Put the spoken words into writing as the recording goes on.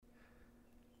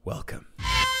welcome.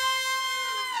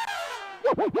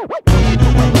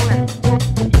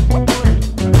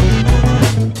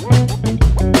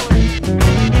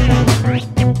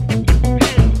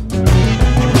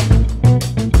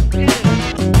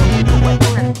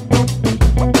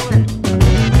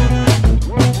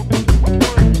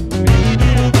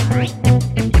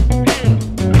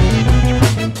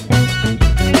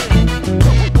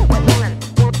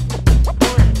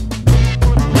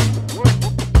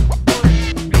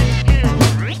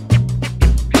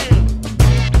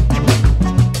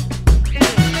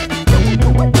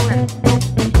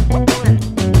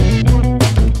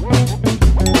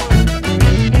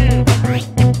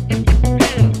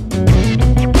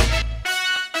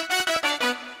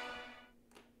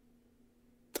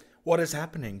 What is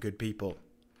happening, good people?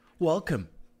 Welcome.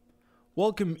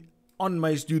 Welcome on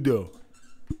my studio.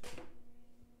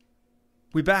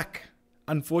 We're back.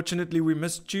 Unfortunately, we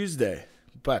missed Tuesday,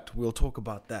 but we'll talk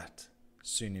about that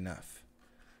soon enough.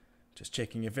 Just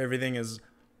checking if everything is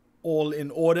all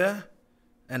in order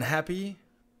and happy.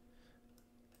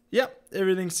 Yep,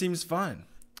 everything seems fine.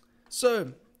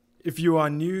 So, if you are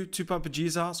new to Papa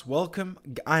G's house, welcome.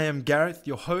 I am Gareth,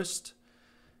 your host,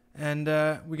 and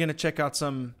we're going to check out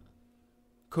some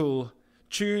cool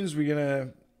tunes. We're gonna,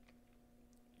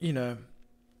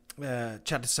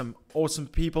 chat to some awesome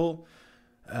people.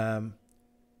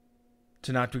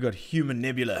 Tonight we got Human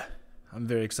Nebula. I'm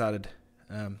very excited.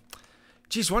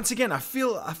 Once again, I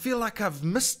feel like I've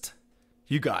missed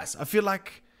you guys. I feel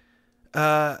like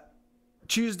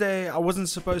Tuesday, I wasn't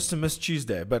supposed to miss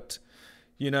Tuesday, but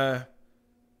as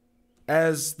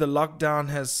the lockdown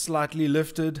has slightly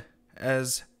lifted,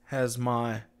 as has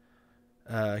my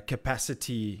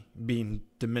capacity being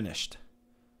diminished.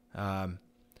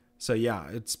 So yeah,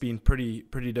 it's been pretty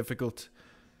difficult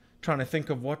trying to think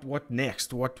of what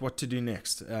next, what to do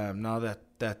next. Now that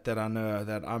I know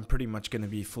that I'm pretty much going to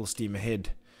be full steam ahead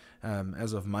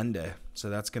as of Monday, so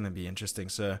that's going to be interesting.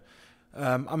 So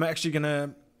I'm actually going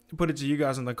to put it to you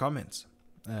guys in the comments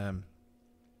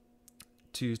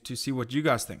to see what you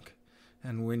guys think,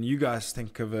 and when you guys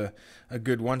think of a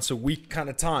good once a week kind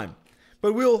of time.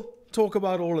 But we'll talk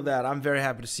about all of that. I'm very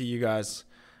happy to see you guys.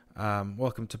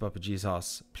 Welcome to Papa G's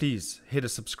house. Please hit a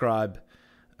subscribe,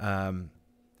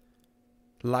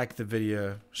 like the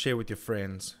video, share with your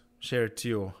friends, share it,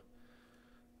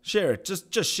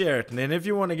 just share it. And then if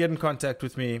you want to get in contact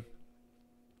with me,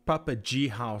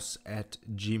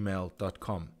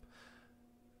 papaghouse@gmail.com.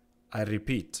 I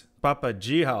repeat,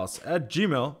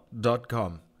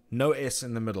 papaghouse@gmail.com. No S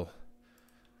in the middle.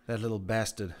 That little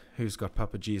bastard who's got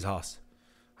Papa G's house,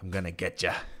 I'm gonna get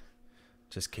ya.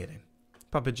 Just kidding.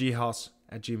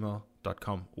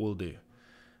 papaghouse@gmail.com will do.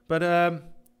 But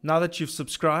now that you've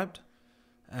subscribed,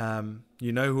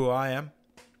 you know who I am.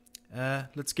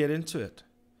 Let's get into it.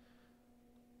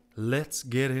 I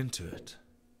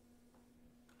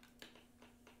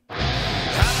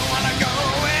don't wanna go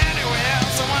anywhere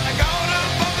else. I wanna go to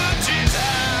Papa G's.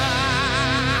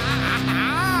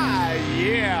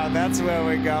 Yeah, that's where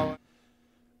we're going.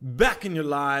 Back in your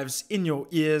lives, in your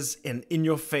ears, and in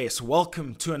your face.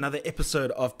 Welcome to another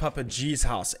episode of Papa G's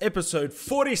house, episode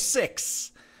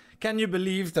 46. Can you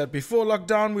believe that before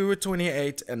lockdown we were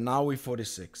 28 and now we're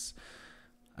 46?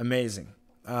 Amazing.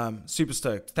 Super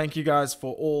stoked. Thank you guys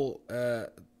for all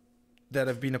that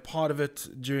have been a part of it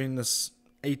during this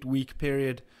 8-week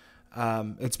period.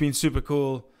 It's been super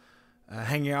cool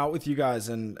hanging out with you guys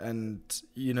and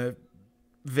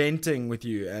venting with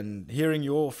you and hearing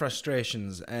your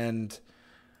frustrations. And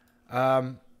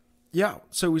so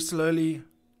we slowly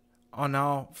are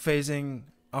now phasing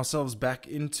ourselves back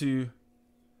into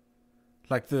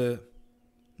like the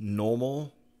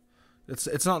normal.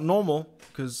 It's not normal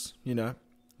because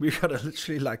we gotta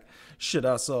literally like shit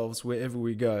ourselves wherever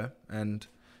we go, and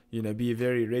be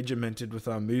very regimented with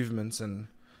our movements and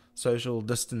social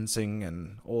distancing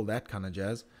and all that kind of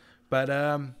jazz. But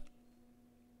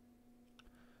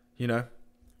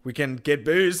we can get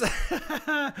booze.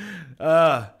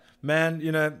 Man,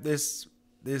 there's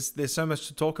so much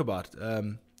to talk about.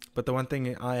 But the one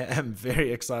thing I am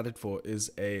very excited for is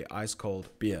a ice cold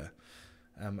beer.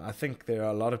 I think there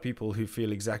are a lot of people who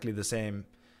feel exactly the same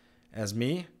as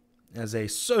me, as a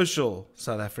social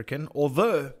South African,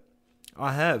 although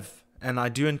I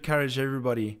do encourage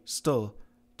everybody still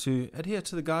to adhere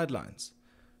to the guidelines.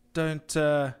 Don't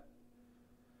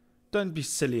be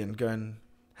silly and go and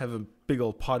have a big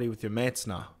old party with your mates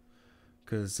now,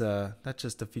 because that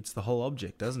just defeats the whole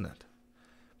object, doesn't it?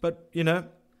 But,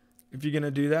 if you're going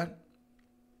to do that,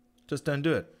 just don't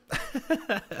do it.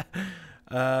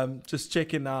 Just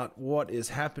checking out what is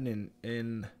happening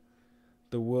in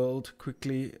the world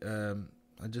quickly.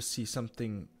 I just see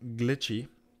something glitchy.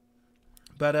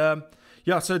 But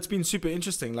yeah, so it's been super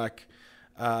interesting. Like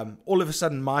all of a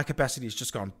sudden, my capacity has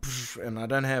just gone, and I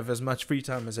don't have as much free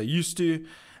time as I used to,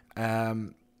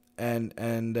 and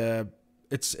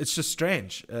it's just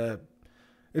strange.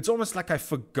 It's almost like I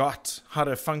forgot how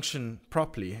to function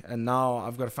properly, and now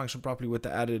I've got to function properly with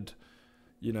the added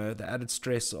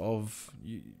stress of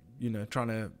trying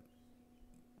to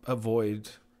avoid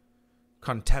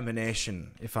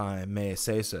contamination, if I may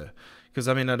say so. Because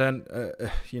I mean, I don't,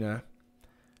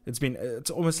 it's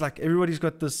almost like everybody's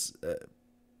got this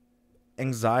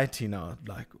anxiety now.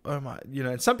 Like, oh my,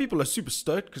 and some people are super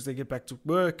stoked because they get back to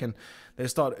work and they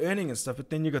start earning and stuff. But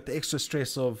then you got the extra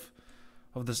stress of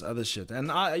this other shit.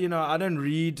 And I don't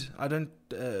read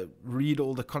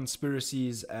all the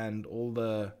conspiracies and all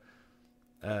the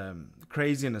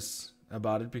craziness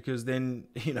about it, because then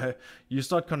you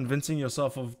start convincing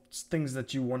yourself of things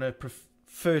that you want to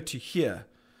prefer to hear.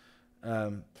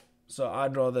 So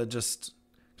I'd rather just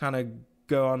kind of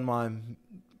go on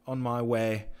my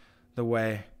way the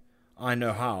way I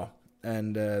know how,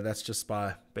 and that's just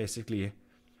by basically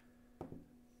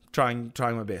trying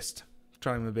my best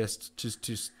just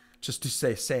to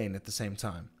stay sane at the same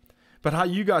time. But how are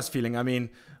you guys feeling? I mean,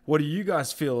 what do you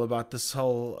guys feel about this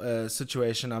whole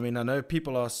situation? I mean, I know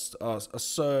people are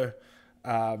so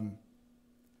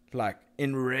like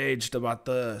enraged about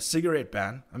the cigarette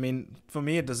ban. I mean, for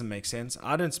me, it doesn't make sense.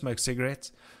 I don't smoke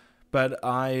cigarettes, but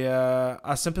I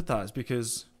sympathize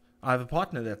because I have a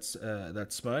partner that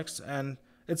smokes, and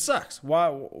it sucks.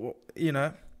 Why?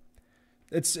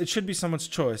 It should be someone's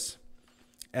choice,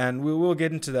 and we will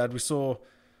get into that. We saw,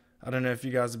 I don't know if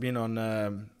you guys have been on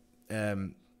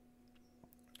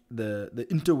the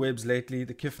interwebs lately.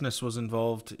 The Kifness was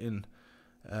involved in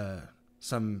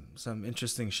some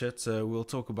interesting shit, so we'll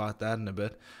talk about that in a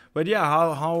bit. But yeah,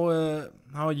 how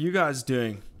are you guys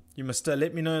doing? You must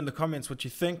let me know in the comments what you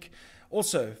think.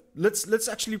 Also, let's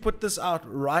actually put this out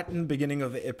right in the beginning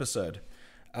of the episode.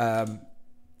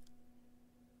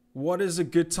 What is a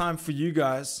good time for you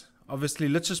guys? Obviously,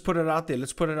 let's just put it out there.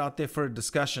 Let's put it out there for a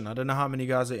discussion. I don't know how many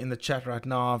guys are in the chat right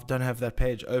now. I don't have that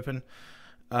page open.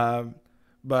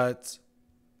 But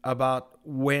about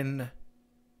when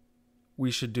we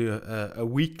should do a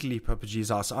weekly Papa G's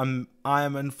House. I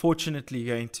am unfortunately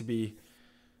going to be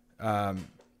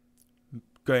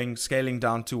scaling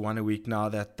down to one a week now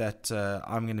that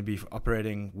I'm going to be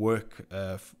operating work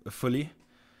fully.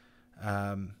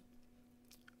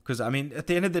 Because I mean, at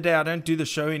the end of the day, I don't do the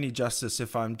show any justice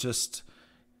if I'm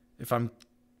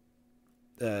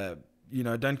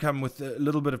don't come with a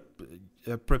little bit of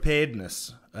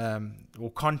preparedness or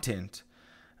content.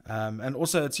 And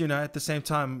also, it's at the same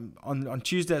time on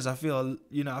Tuesdays, I feel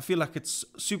like it's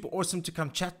super awesome to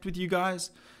come chat with you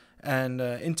guys and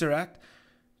interact.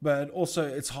 But also,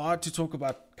 it's hard to talk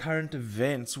about current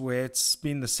events where it's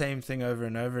been the same thing over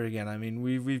and over again. I mean,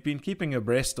 we've been keeping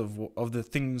abreast of the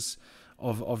things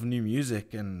of new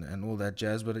music and all that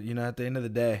jazz. But at the end of the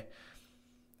day,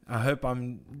 I hope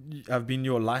I've been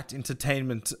your light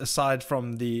entertainment aside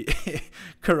from the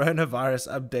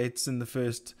coronavirus updates in the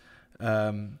first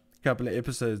couple of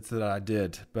episodes that I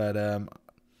did. But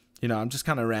I'm just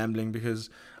kind of rambling because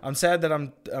I'm sad that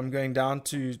I'm going down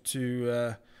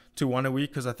to one a week,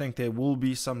 because I think there will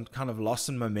be some kind of loss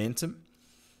in momentum.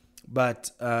 But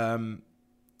I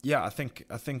think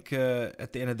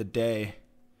at the end of the day,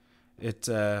 it's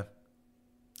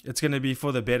going to be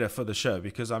for the better for the show,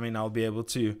 because I mean, I'll be able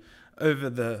to, over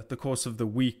the course of the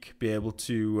week, be able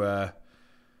to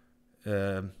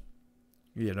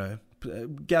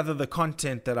gather the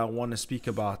content that I want to speak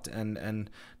about,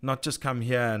 and not just come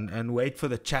here and wait for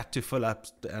the chat to fill up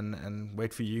and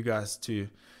wait for you guys to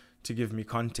give me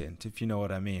content, if you know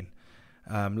what I mean.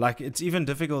 Like, it's even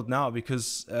difficult now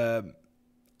because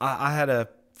I had a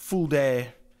full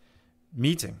day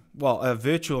meeting, a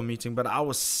virtual meeting, but I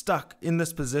was stuck in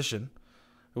this position.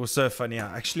 It was so funny.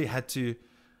 I actually had to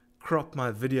crop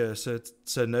my video so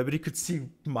nobody could see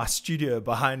my studio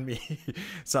behind me.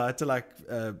 So I had to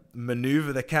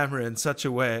maneuver the camera in such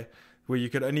a way where you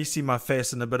could only see my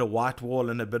face and a bit of white wall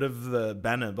and a bit of the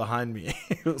banner behind me.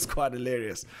 It was quite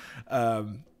hilarious.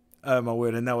 Oh my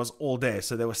word. And that was all day.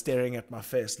 So they were staring at my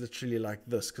face literally like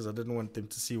this, because I didn't want them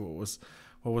to see what was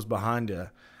behind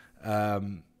here. But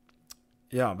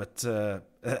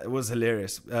it was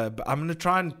hilarious. But I'm going to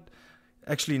try and,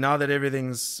 actually, now that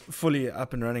everything's fully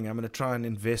up and running, I'm going to try and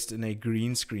invest in a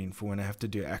green screen for when I have to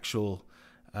do actual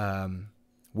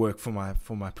work for my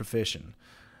profession.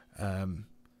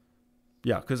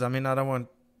 Because I mean, I don't want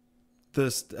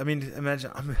this. I mean, imagine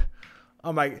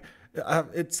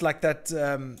it's like that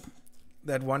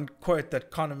that one quote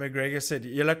that Conor McGregor said,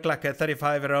 "You look like a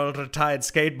 35-year-old retired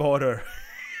skateboarder."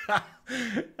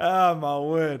 Oh my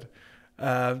word.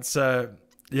 So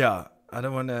yeah, I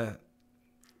don't want to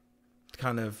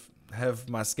kind of have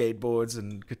my skateboards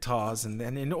and guitars,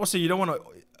 and also you don't want to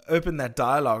open that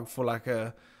dialogue for like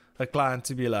a client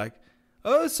to be like,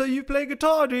 "Oh, so you play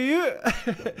guitar, do you?"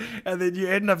 And then you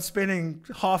end up spending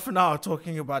half an hour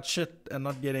talking about shit and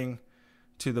not getting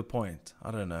to the point. I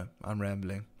don't know. I'm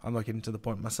rambling. I'm not getting to the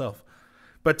point myself.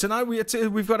 But tonight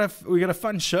we've got a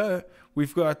fun show.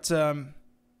 We've got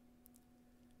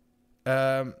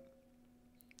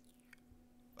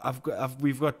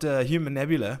we've got Human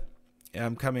Nebula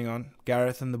coming on,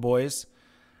 Gareth and the boys,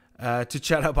 to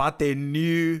chat about their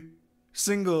new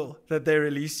single that they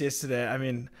released yesterday. I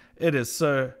mean, it is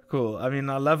so cool. I mean,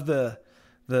 I love the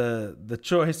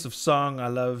choice of song. I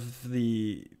loved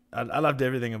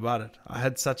everything about it. I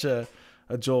had such a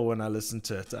jaw when I listened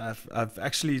to it. I've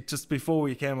actually, just before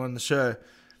we came on the show,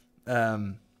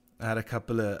 I had a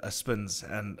couple of spins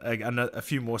and a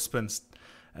few more spins,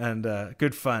 and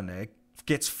good fun. It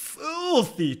gets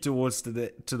filthy towards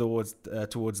the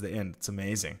end. It's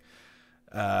amazing.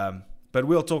 But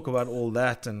we'll talk about all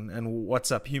that and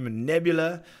what's up Human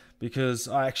Nebula, because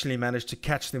I actually managed to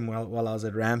catch them while I was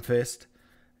at Ramfest.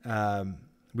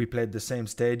 We played the same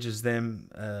stage as them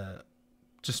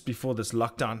just before this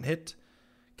lockdown hit.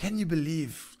 Can you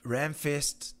believe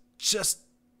Ramfest just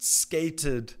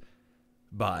skated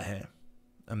by here?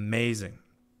 Amazing.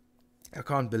 I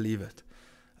can't believe it.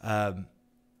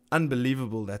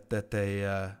 Unbelievable that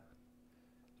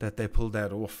they pulled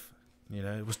that off. You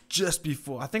know, it was just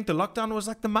before. I think the lockdown was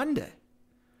like the Monday.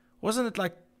 Wasn't it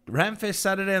like Ramfest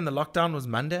Saturday and the lockdown was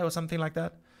Monday or something like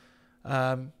that?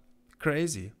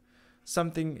 Crazy.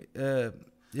 Something out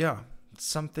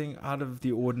of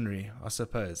the ordinary, I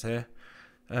suppose. Hey?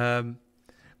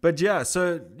 But yeah,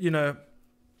 so, you know,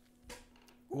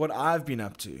 what I've been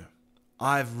up to.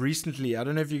 I've recently, I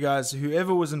don't know if you guys,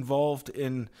 whoever was involved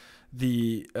in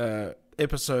the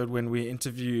episode when we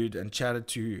interviewed and chatted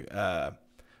to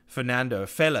Fernando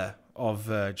Fella of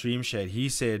Dreamshade, he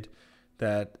said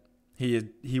that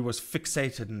he was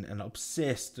fixated and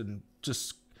obsessed and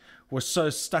just was so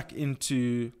stuck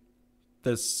into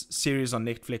this series on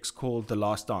Netflix called The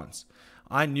Last Dance.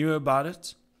 I knew about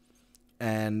it,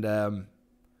 and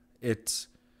it's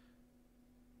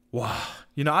wow.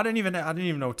 You know, I didn't even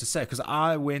know what to say, because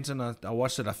I went and I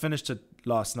watched it. I finished it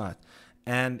last night,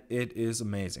 and it is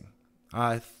amazing.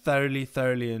 I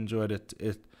thoroughly enjoyed it.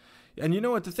 And you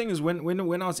know what the thing is,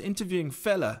 when I was interviewing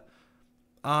Fella,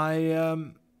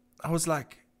 I was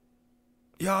like,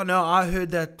 yeah, no, I heard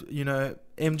that, you know,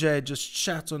 MJ just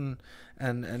shat on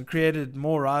and created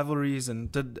more rivalries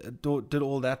and did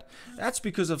all that. That's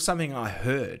because of something I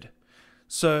heard.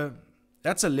 So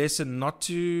that's a lesson not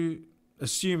to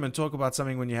assume and talk about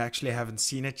something when you actually haven't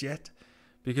seen it yet.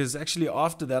 Because actually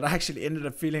after that, I actually ended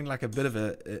up feeling like a bit of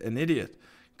an idiot,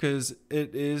 because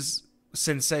it is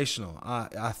sensational.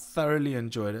 I thoroughly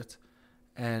enjoyed it,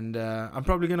 and I'm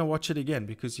probably going to watch it again,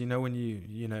 because you know, when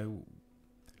you know,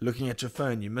 looking at your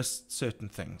phone, you miss certain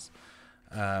things.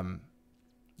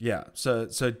 Yeah, so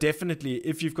definitely,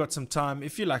 if you've got some time,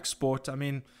 if you like sport, I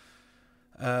mean,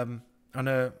 I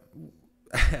know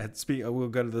we'll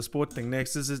go to the sport thing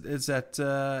next, is that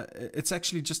it's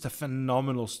actually just a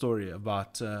phenomenal story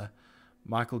about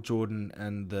Michael Jordan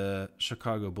and the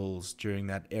Chicago Bulls during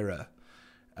that era.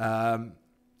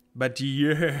 But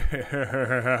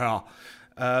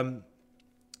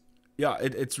yeah,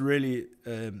 it's really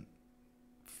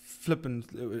flippin'.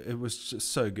 It was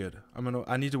just so good.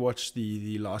 I need to watch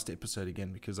the last episode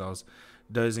again, because I was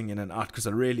dozing in and out, because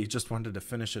I really just wanted to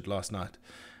finish it last night.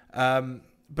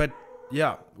 But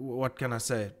yeah, what can I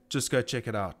say? Just go check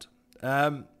it out.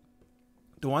 The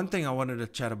one thing I wanted to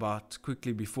chat about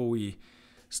quickly before we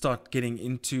start getting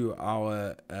into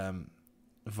our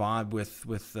vibe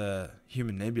with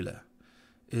Human Nebula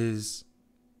is,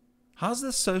 how's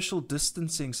the social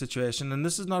distancing situation? And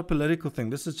this is not a political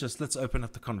thing. This is just, let's open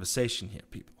up the conversation here,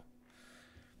 people.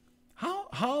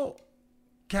 How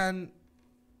can,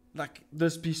 like,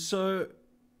 this be so,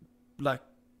 like,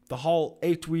 the whole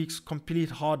 8 weeks complete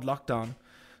hard lockdown,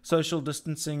 social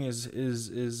distancing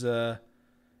is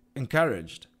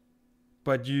encouraged,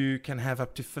 but you can have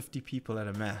up to 50 people at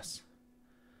a mass?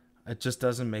 It just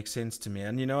doesn't make sense to me.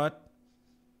 And you know what?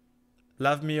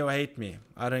 Love me or hate me,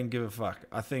 I don't give a fuck.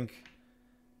 I think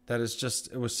that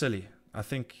it was silly. I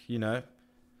think, you know,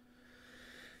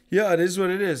 yeah, it is what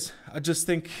it is. I just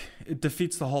think it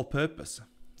defeats the whole purpose,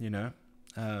 you know.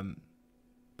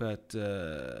 But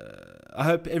I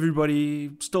hope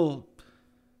everybody still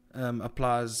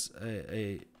applies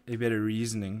a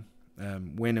reasoning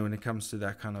when it comes to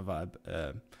that kind of vibe,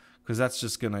 because that's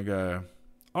just gonna go,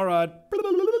 all right,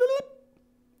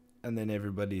 and then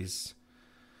everybody's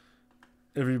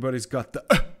got the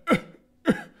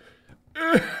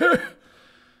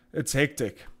it's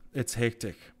hectic.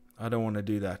 I don't want to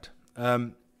do that.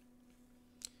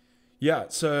 Yeah,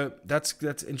 so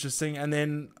that's interesting. And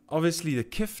then obviously the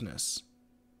Kiffness,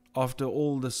 after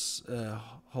all this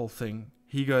whole thing,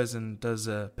 he goes and does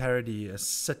a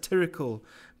satirical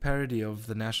parody of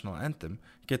the national anthem,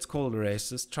 gets called a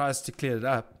racist, tries to clear it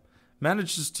up,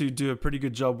 manages to do a pretty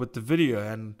good job with the video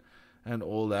and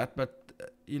all that. But,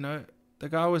 the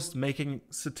guy was making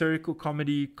satirical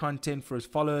comedy content for his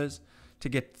followers to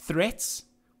get threats.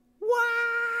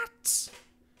 What?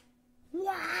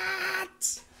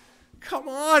 Come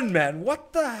on, man.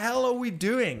 What the hell are we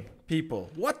doing,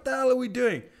 people? What the hell are we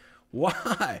doing?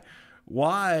 Why?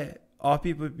 Why are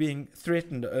people being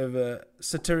threatened over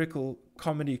satirical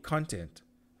comedy content?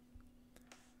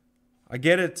 I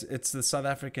get it. It's the South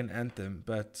African anthem,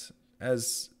 but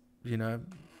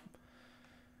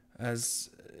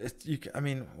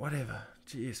whatever.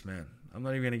 Jeez, man. I'm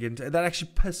not even going to get into it. That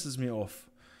actually pisses me off.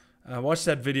 I watched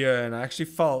that video and I actually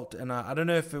felt, and I don't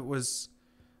know if it was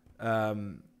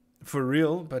for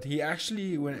real, but he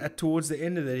actually, towards the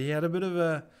end of it, he had a bit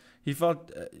of he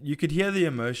felt, you could hear the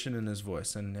emotion in his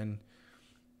voice, and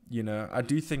I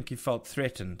do think he felt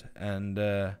threatened, and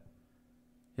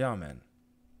yeah, man.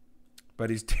 But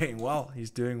he's doing well.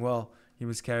 He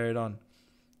must carry it on.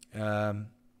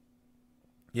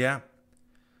 Yeah.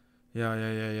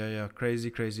 Crazy.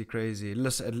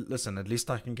 Listen, at least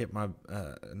I can get my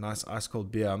nice ice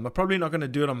cold beer. I'm probably not going to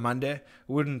do it on Monday. I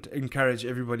wouldn't encourage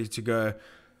everybody to go,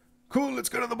 cool, let's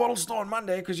go to the bottle store on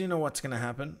Monday, because you know what's going to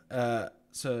happen.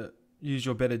 So use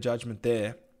your better judgment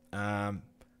there.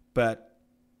 But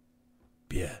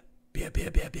beer.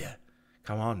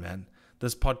 Come on, man.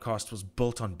 This podcast was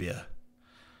built on beer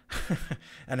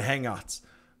and hangouts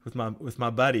with my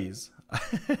buddies.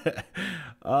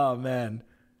 Oh man,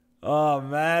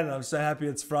 I'm so happy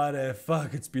it's Friday.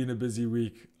 Fuck, it's been a busy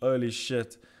week. Holy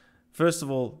shit. First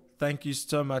of all, thank you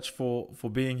so much for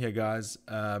being here, guys.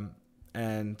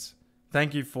 And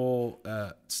thank you for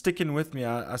sticking with me.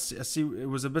 I see it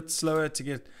was a bit slower to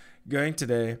get going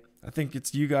today. I think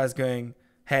it's you guys going,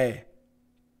 hey,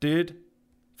 dude,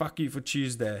 fuck you for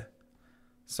Tuesday.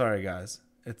 Sorry, guys.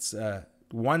 It's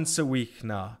once a week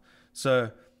now.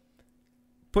 So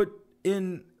put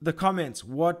in the comments,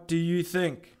 what do you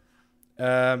think?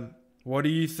 What do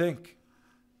you think?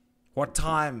 What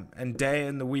time and day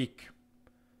in the week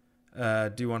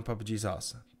do you want Papa G's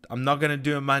house? I'm not going to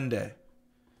do a Monday.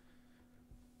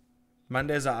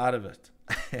 Mondays are out of it.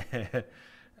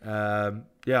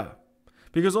 Yeah.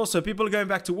 Because also people are going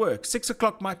back to work. 6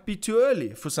 o'clock might be too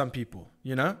early for some people,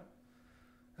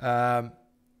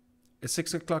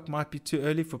 6 o'clock might be too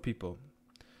early for people.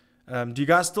 Do you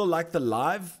guys still like the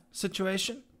live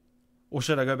situation? Or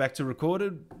should I go back to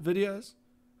recorded videos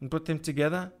and put them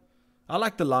together? I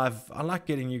like the live. I like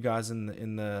getting you guys in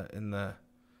the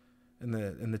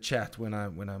chat when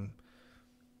I'm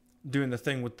doing the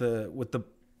thing with the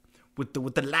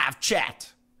live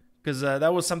chat, because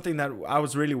that was something that I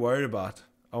was really worried about.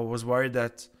 I was worried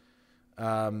that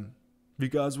you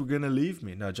guys were gonna leave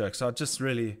me. No jokes. I just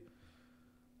really,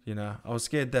 I was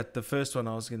scared that the first one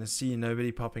I was gonna see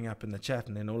nobody popping up in the chat,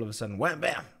 and then all of a sudden, wham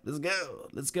bam, let's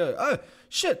go. Oh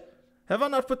shit, have I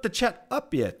not put the chat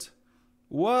up yet?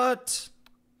 What?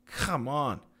 Come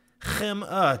on.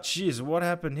 Oh jeez, what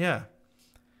happened here?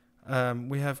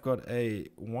 We have got a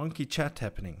wonky chat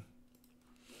happening.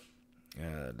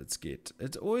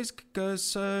 It always goes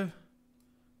so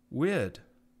weird.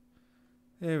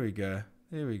 There we go.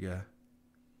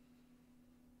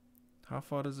 How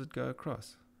far does it go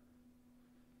across?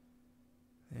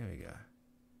 There we go.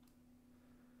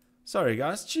 Sorry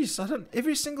guys, jeez,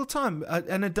 every single time,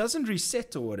 and it doesn't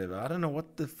reset or whatever. I don't know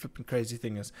what the flipping crazy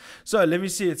thing is. So let me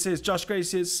see. It says Josh Gray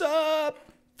says, "Sup?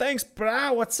 Thanks,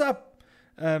 brah. What's up?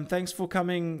 Thanks for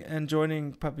coming and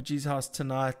joining Papa G's house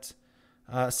tonight.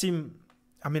 I'm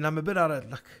a bit out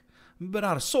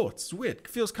of sorts. It's weird. It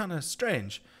feels kind of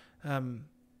strange,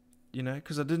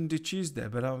 because I didn't do Tuesday,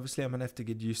 but obviously I'm gonna have to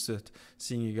get used to it.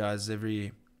 Seeing you guys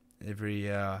every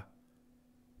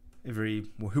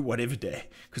whatever day,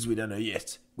 because we don't know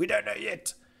yet.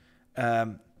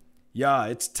 Yeah,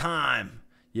 it's time.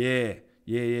 Yeah.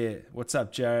 What's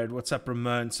up, Jared? What's up,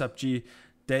 Ramon? What's up, G?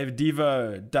 David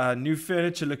Devo, new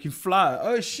furniture looking fly.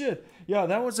 Oh shit. Yeah,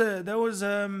 that was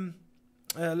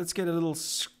let's get a little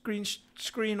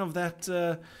screen of that.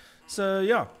 So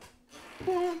yeah,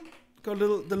 got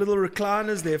the little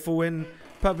recliners there for when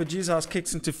Papa G's house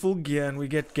kicks into full gear and we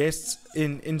get guests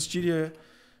in studio,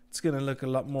 it's going to look a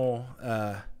lot more,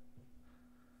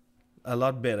 a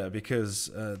lot better, because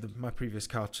my previous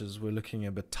couches were looking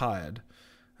a bit tired.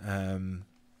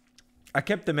 I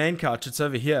kept the main couch. It's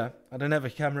over here. I don't have a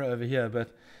camera over here,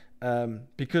 but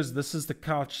because this is the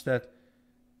couch that...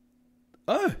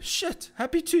 Oh, shit.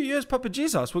 Happy 2 years, Papa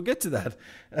G's house. We'll get to that.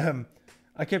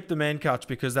 I kept the main couch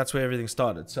because that's where everything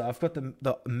started. So I've got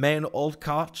the main old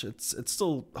couch. It's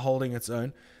still holding its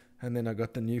own. And then I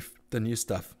got the new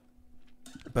stuff.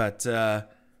 But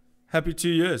happy 2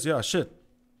 years. Yeah, shit.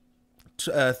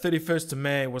 31st of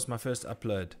May was my first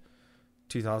upload.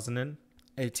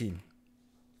 2018.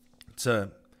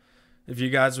 So if you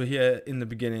guys were here in the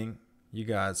beginning, you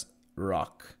guys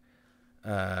rock.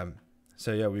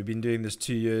 So yeah, we've been doing this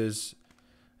 2 years.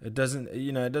 It doesn't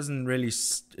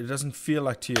feel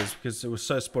like 2 years because it was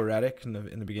so sporadic in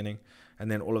the beginning, and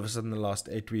then all of a sudden, the last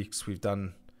 8 weeks, we've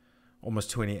done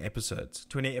almost 20 episodes.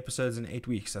 20 episodes in 8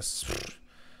 weeks. That's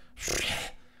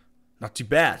not too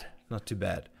bad. Not too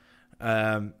bad.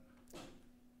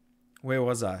 Where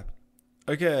was I?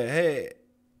 Okay, hey,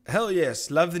 hell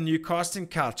yes, love the new casting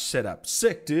couch setup.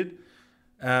 Sick, dude.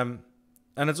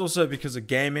 And it's also because of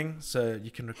gaming, so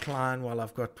you can recline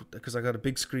because I got a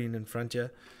big screen in front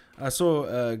here. I saw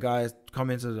a guy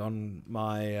commented on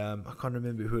my, I can't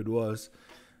remember who it was.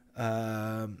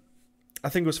 I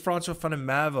think it was Francois van der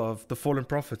Merwe of The Fallen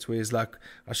Prophets, where he's like,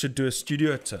 I should do a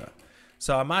studio tour.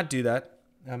 So I might do that.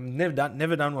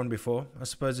 Never done one before. I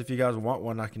suppose if you guys want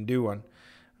one, I can do one.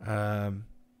 I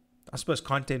suppose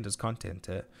content is content.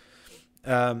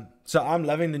 So I'm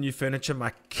loving the new furniture.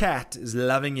 My cat is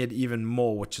loving it even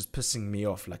more, which is pissing me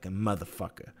off like a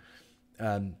motherfucker.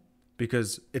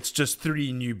 Because it's just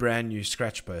 3 brand new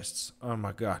scratch posts. Oh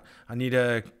my god! I need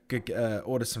to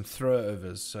order some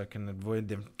throwovers so I can avoid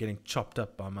them getting chopped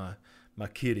up by my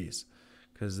kitties,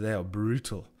 because they are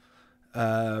brutal.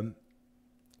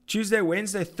 Tuesday,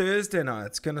 Wednesday, Thursday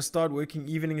nights. Gonna start working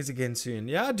evenings again soon.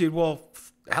 Yeah, dude. Well,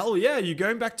 hell yeah, you're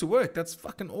going back to work. That's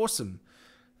fucking awesome.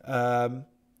 Yeah,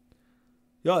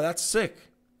 that's sick.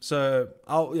 So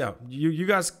you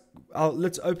guys,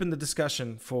 let's open the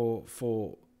discussion for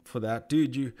that,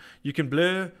 dude. You can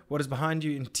blur what is behind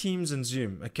you in Teams and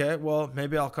Zoom. Okay, well,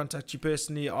 maybe I'll contact you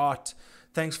personally. Art,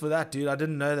 thanks for that, dude. I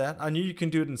didn't know that. I knew you can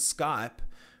do it in Skype,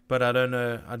 but I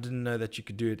didn't know that you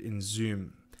could do it in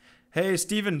Zoom. Hey,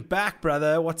 Stephen, back,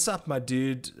 brother. What's up, my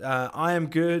dude? I am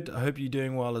good. I hope you're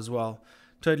doing well as well.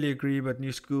 Totally agree, but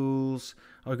new schools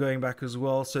are going back as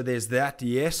well. So there's that.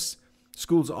 Yes,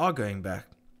 schools are going back.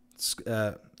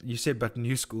 You said, but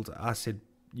new schools.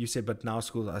 You said, but now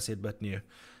schools. I said, but new.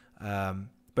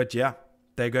 But yeah,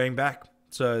 they're going back.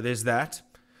 So there's that.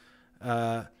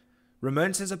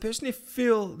 Ramon says, I personally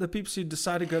feel the people who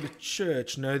decide to go to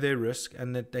church know their risk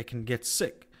and that they can get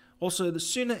sick. Also, the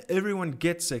sooner everyone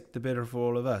gets sick, the better for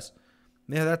all of us.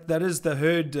 Yeah, that is the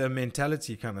herd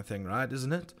mentality kind of thing, right?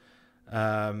 Isn't it?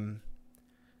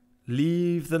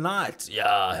 Leave the night.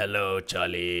 Yeah, hello,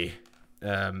 Charlie.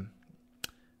 On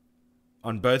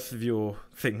both of your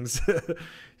things.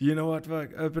 You know what? Fuck,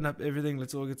 open up everything.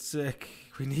 Let's all get sick.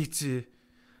 We need to.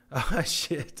 Oh,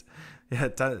 shit.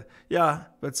 Yeah,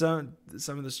 but some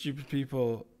of the stupid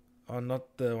people are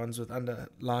not the ones with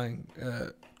underlying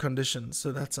conditions.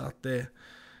 So that's out there.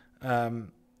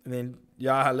 And then,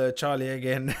 yeah, hello, Charlie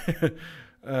again.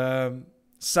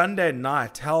 Sunday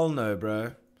night. Hell no,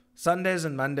 bro. Sundays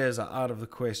and Mondays are out of the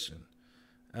question.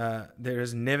 There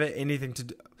is never anything to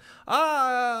do.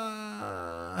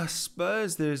 I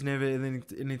suppose there's never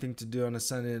anything to do on a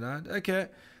Sunday night. Okay.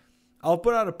 I'll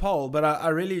put out a poll, but I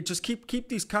really just keep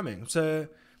these coming. So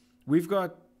we've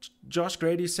got Josh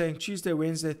Grady saying Tuesday,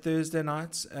 Wednesday, Thursday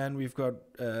nights, and we've got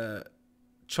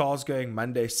Charles going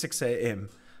Monday, 6 a.m.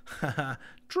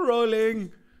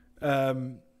 Trolling.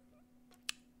 And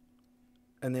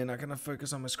then I cannot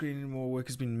focus on my screen anymore. Work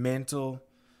has been mental.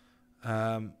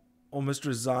 Almost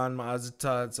resigned. My eyes are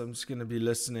tired, so I'm just going to be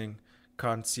listening.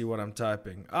 Can't see what I'm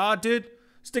typing. Dude,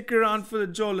 stick around for the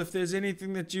Joel. If there's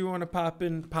anything that you want to pipe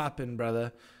in,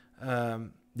 brother.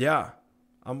 Yeah,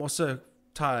 I'm also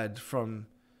tired from...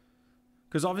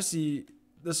 Because obviously,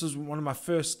 this was one of my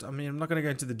first... I mean, I'm not going to go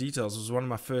into the details. It was one of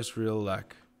my first real, it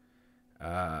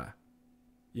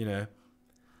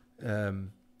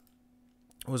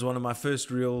was one of my first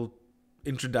real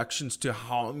introductions to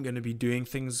how I'm going to be doing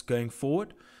things going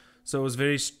forward. So it was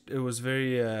very strange, it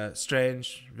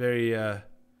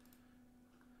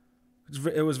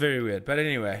was very weird. But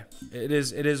anyway, it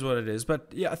is what it is.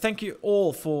 But yeah, thank you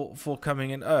all for coming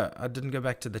in. I didn't go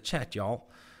back to the chat, y'all.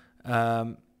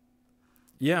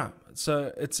 Yeah,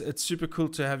 so it's super cool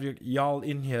to have y'all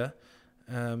in here.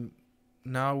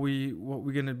 Now what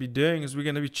we're gonna be doing is we're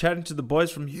gonna be chatting to the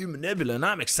boys from Human Nebula, and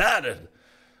I'm excited.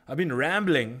 I've been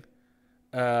rambling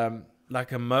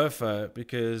like a mofo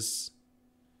because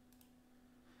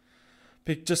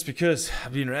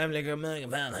I've been rambling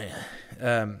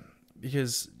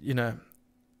because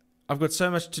I've got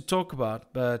so much to talk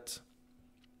about, but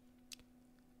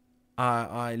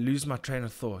I lose my train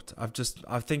of thought. I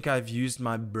think I've used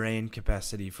my brain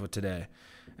capacity for today.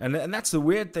 And that's the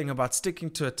weird thing about sticking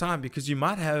to a time, because you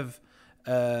might have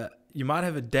a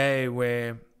day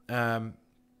where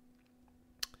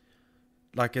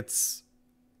like it's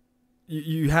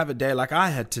you have a day like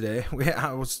I had today where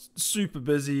I was super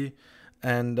busy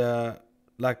and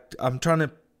like I'm trying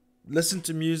to listen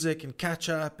to music and catch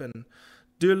up and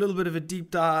do a little bit of a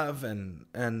deep dive and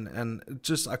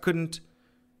just I couldn't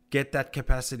get that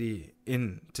capacity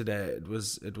in today. It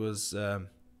was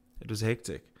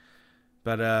hectic.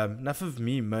 But enough of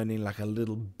me moaning like a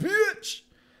little bitch.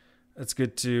 It's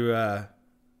good to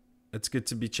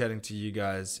be chatting to you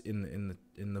guys in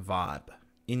the vibe.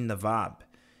 In the vibe.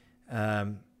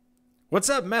 What's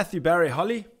up, Matthew, Barry,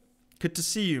 Holly? Good to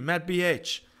see you, Matt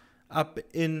BH, up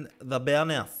in the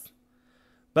Berneth.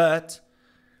 But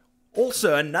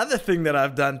also another thing that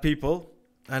I've done, people,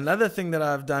 another thing that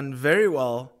I've done very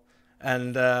well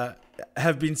and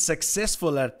have been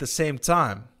successful at the same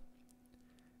time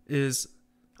is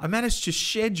I managed to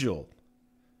schedule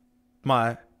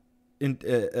my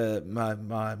interview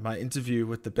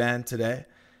with the band today,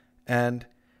 and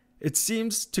it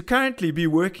seems to currently be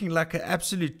working like an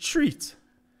absolute treat.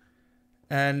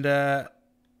 And I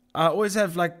always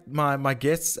have like my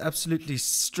guests absolutely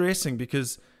stressing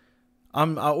because I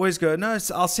always go, no,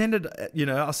 I'll send it.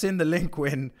 I'll send the link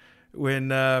when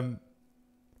I'm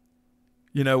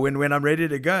ready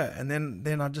to go. And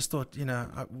then I just thought,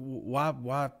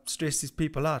 why stress these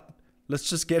people out? Let's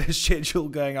just get a schedule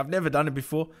going. I've never done it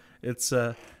before. It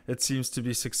seems to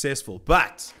be successful.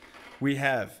 But we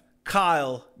have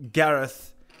Kyle,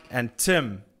 Gareth, and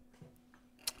Tim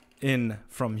in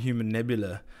from Human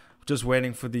Nebula. Just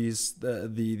waiting for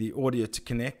the audio to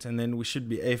connect, and then we should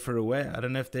be AFR away. I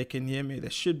don't know if they can hear me. They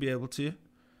should be able to.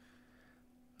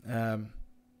 There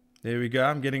we go.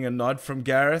 I'm getting a nod from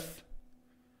Gareth.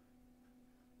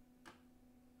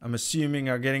 I'm assuming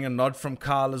I'm getting a nod from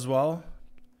Kyle as well.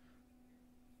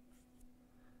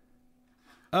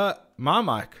 My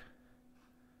mic.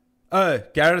 Oh,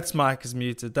 Garrett's mic is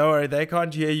muted. Don't worry, they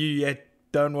can't hear you yet.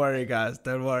 Don't worry, guys.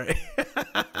 Don't worry.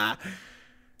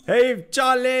 Hey,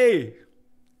 Charlie.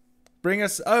 Bring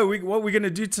us... Oh, what we're going to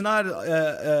do tonight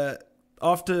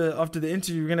after the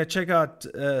interview, we're going to check out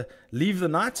Leave the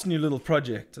Night's new little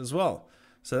project as well.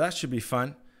 So that should be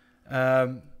fun.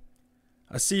 I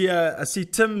see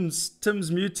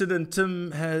Tim's muted, and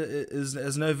Tim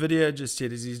has no video just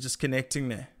yet. He's just connecting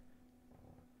there.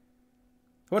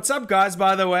 What's up, guys?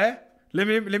 By the way, let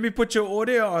me put your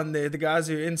audio on there. The guys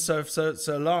who are in so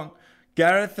long,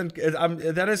 Gareth and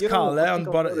that is Carl there on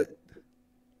the bottom.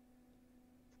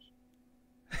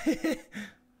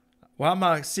 Why am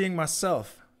I seeing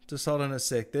myself? Just hold on a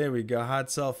sec. There we go. Hide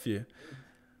self view.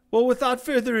 Well, without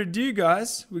further ado,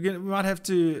 guys, we might have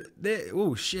to. There.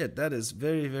 Oh shit, that is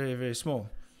very, very, very small.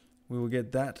 We will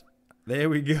get that. There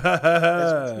we go.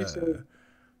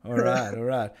 All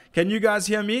right. Can you guys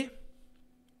hear me?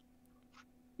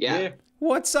 Yeah.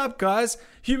 What's up, guys?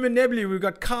 Human Nebula. We've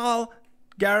got Carl,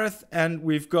 Gareth, and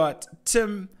we've got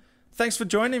Tim. Thanks for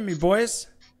joining me, boys.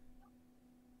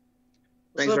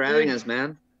 Thanks for having us,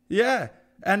 man. Yeah,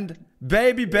 and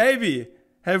baby,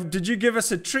 did you give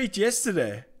us a treat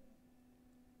yesterday?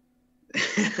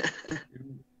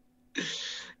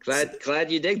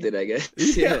 glad you digged it, I guess.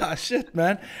 Yeah, shit,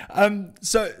 man.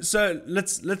 So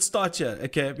let's start here,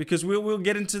 okay? Because we'll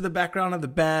get into the background of the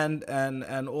band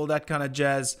and all that kind of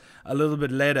jazz a little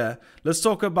bit later. Let's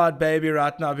talk about Baby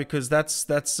right now, because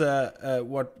that's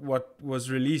what was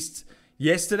released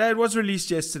yesterday. It was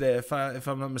released yesterday, if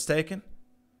I'm not mistaken.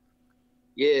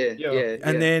 Yeah.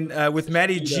 And then with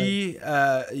Matty G,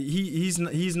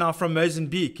 he's now from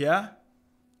Mozambique, yeah.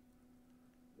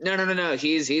 No.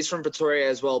 He's from Pretoria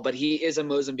as well, but he is a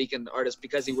Mozambican artist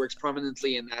because he works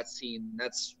prominently in that scene.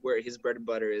 That's where his bread and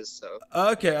butter is. So.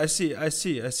 Okay, I see.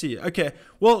 Okay,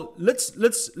 well, let's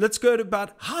go to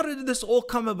about how did this all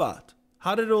come about?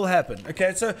 How did it all happen?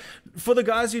 Okay, so for the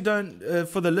guys who don't,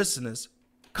 for the listeners,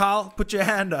 Carl, put your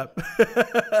hand up.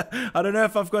 I don't know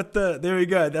if I've got there we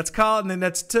go. That's Carl, and then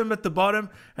that's Tim at the bottom,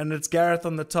 and it's Gareth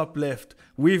on the top left.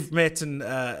 We've met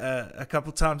a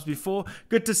couple times before.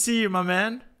 Good to see you, my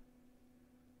man.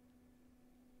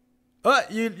 Oh,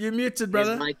 you're muted,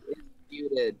 brother. His mic is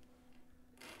muted.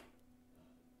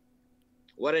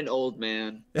 What an old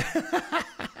man.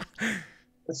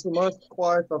 It's the most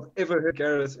quiet I've ever heard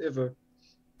Gareth ever.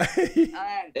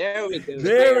 There we go.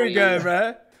 There we go,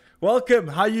 bro. Welcome.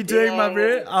 How you doing, my Yeah.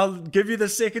 bro? I'll give you the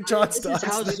second chance This to is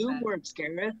how answer. Zoom works,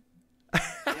 Gareth.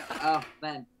 Oh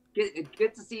man,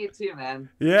 good to see you too, man.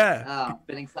 Yeah.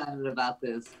 Been excited about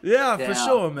this. Yeah, for Yeah.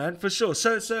 sure, man, for sure.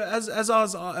 So as I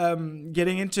was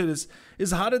getting into this, is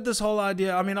how did this whole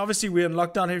idea? I mean, obviously we're in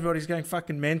lockdown, everybody's going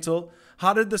fucking mental.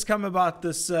 How did this come about?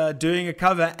 This doing a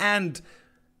cover, and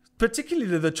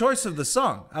particularly the choice of the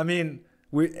song. I mean,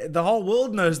 the whole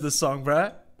world knows this song,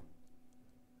 bro.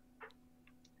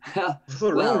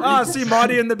 Well, Ah, I see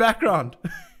Marty in the background.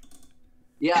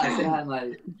 yeah, say hi,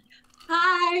 Marty.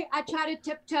 Hi, I try to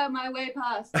tiptoe my way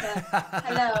past.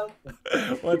 Hello.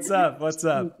 What's up? What's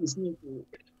up?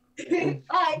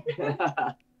 Hi.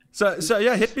 So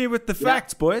yeah, hit me with the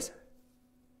facts, boys.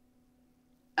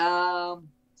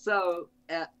 So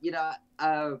you know,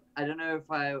 I don't know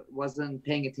if I wasn't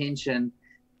paying attention,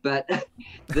 but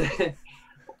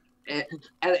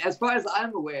as far as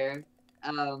I'm aware,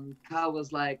 Carl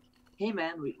was like, "Hey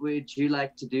man, would you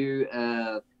like to do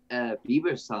a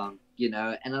Bieber song?" You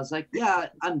know, and I was like, "Yeah,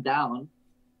 I'm down."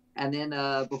 And then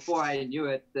before I knew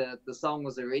it, the song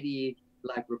was already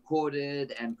like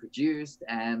recorded and produced,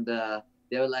 and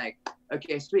they were like,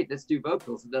 "Okay, sweet, let's do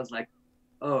vocals." And I was like,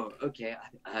 "Oh, okay."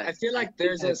 I feel like think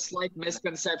there's I- a slight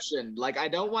misconception. Like, I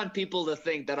don't want people to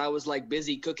think that I was like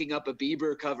busy cooking up a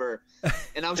Bieber cover,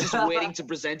 and I was just waiting to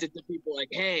present it to people. Like,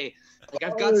 hey, like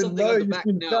I've got something on the back.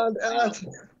 No,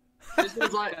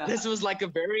 this was like a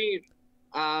very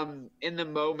in the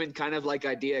moment kind of like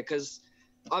idea, because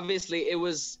obviously it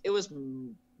was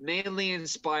mainly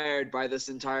inspired by this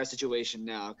entire situation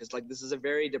now, because like this is a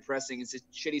very depressing and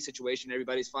shitty situation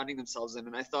everybody's finding themselves in,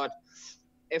 and I thought,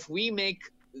 if we make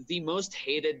the most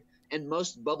hated and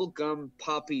most bubblegum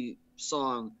poppy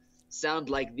song sound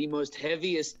like the most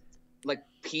heaviest like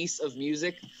piece of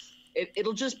music,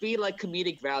 it'll just be like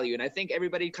comedic value, and I think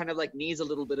everybody kind of like needs a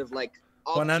little bit of like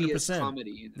obvious 100%.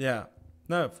 comedy. You know? Yeah.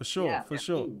 No, for sure, Yeah, for yeah,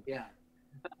 sure. Yeah.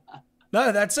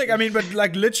 No, that's sick. I mean, but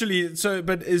like literally, so,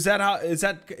 but is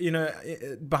that, you know,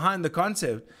 behind the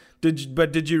concept?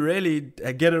 Did you really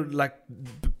get it, like,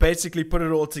 basically put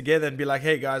it all together and be like,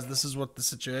 hey guys, this is what the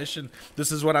situation,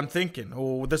 this is what I'm thinking,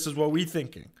 or this is what we're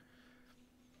thinking?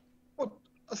 Well,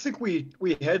 I think we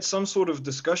had some sort of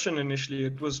discussion initially.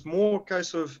 It was more a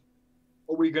case of,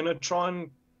 are we going to try and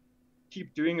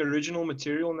keep doing original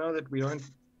material now that we don't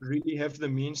really have the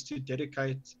means to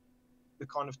dedicate the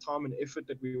kind of time and effort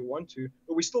that we want to,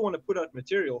 but we still want to put out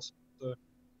materials.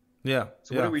 Yeah.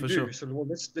 So yeah, what do we for do? sure. So well,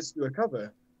 let's do a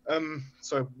cover.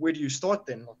 So where do you start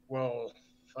then? Like, well,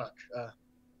 fuck.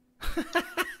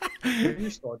 Where do you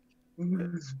start?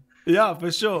 Yeah,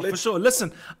 for sure, for sure.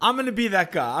 Listen, I'm gonna be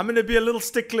that guy. I'm gonna be a little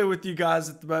stickler with you guys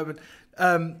at the moment.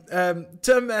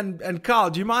 Tim and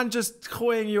Carl, do you mind just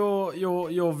showing your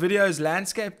videos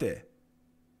landscape there?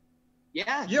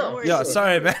 Yeah. Yeah. no worries. Yeah,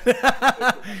 sorry, man.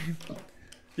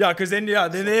 Yeah, because then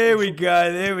there we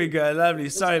go, lovely.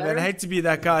 Sorry, man, I hate to be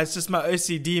that guy. It's just my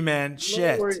OCD, man.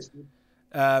 Shit.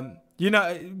 You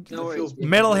know, No worries.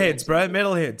 metalheads, bro,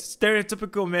 metalheads,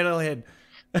 stereotypical metalhead.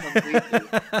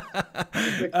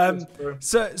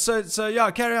 So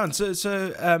yeah, carry on.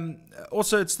 So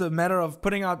also it's the matter of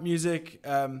putting out music.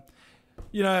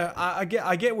 You know, I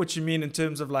get what you mean in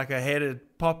terms of like a hated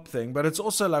pop thing, but it's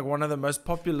also like one of the most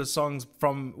popular songs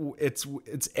from its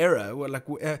era. Like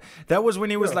that was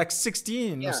when he was like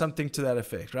 16 or Yeah. something to that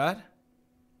effect, right?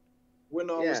 When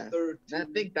I was Yeah. 13. And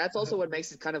I think that's also what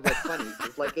makes it kind of like funny.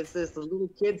 It's like it's this little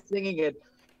kid singing it,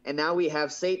 and now we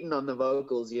have Satan on the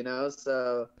vocals, you know.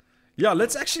 So Yeah,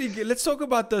 let's talk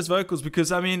about those vocals,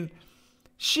 because I mean,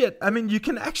 shit. I mean, you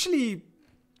can actually,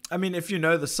 I mean, if you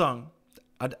know the song,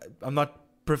 I'm not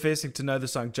professing to know the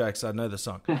song, jokes. I know the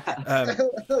song.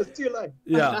 It's too late.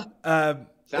 Yeah.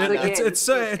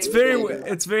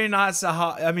 It's very nice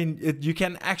how, I mean, you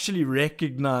can actually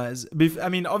recognize. I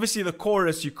mean, obviously the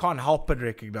chorus you can't help but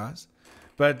recognize,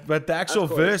 but the actual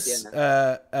Of course,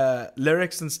 verse,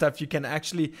 lyrics and stuff, you can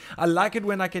actually. I like it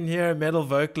when I can hear a metal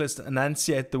vocalist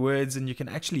enunciate the words and you can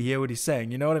actually hear what he's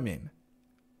saying. You know what I mean?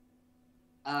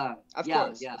 Of yeah,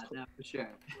 course. yeah, no, for sure.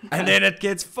 And then it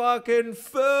gets fucking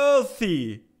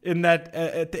filthy in that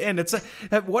at the end. It's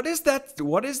what is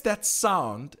that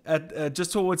sound at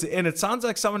just towards the end? It sounds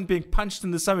like someone being punched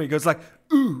in the stomach. It goes like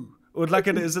ooh, or like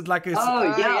is it like a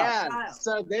Oh yeah.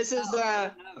 So this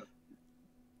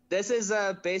is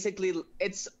basically,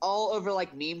 it's all over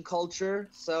like meme culture.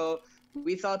 So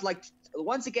we thought like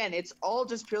once again, it's all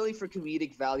just purely for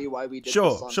comedic value why we did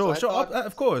Sure, this song. sure, So I thought,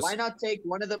 of course. why not take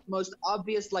one of the most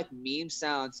obvious like meme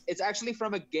sounds? It's actually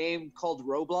from a game called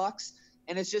Roblox,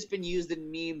 and it's just been used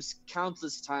in memes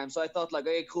countless times. So I thought like,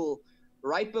 okay, cool.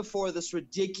 Right before this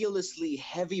ridiculously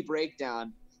heavy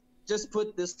breakdown, just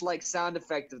put this like sound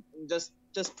effect of just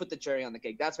put the cherry on the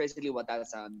cake. That's basically what that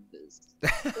sound is.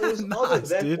 It was either Nice,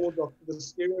 that dude. or the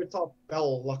stereotype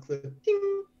bell, like the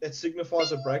ding that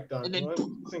signifies a breakdown. And And then I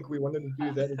don't think we wanted to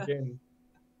do that again.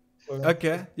 So,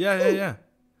 Okay. Yeah.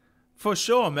 For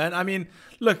sure, man. I mean,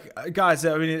 look, guys.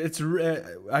 I mean,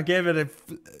 I gave it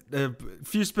a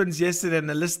few spins yesterday,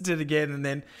 and I listened to it again, and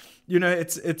then,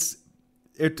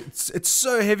 it's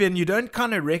so heavy, and you don't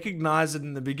kind of recognize it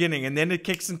in the beginning, and then it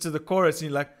kicks into the chorus, and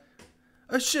you're like,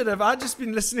 oh shit, have I just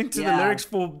been listening to the Yeah. lyrics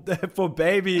for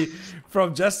Baby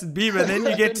from Justin Bieber? And then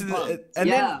you get to the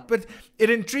Yeah. but it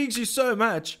intrigues you so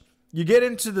much. You get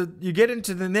into the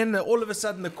and then all of a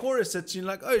sudden the chorus hits you, and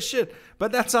you're like, oh shit,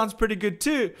 but that sounds pretty good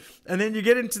too. And then you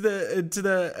get into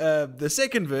the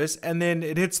second verse, and then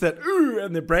it hits that ooh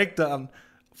and the breakdown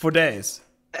for days.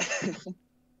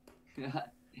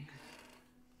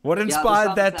 What inspired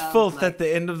song that sounds filth like- at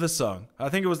the end of the song? I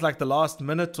think it was like the last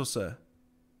minute or so.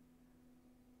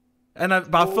 And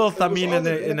by Well, filth, it I was mean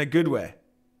either in a good way.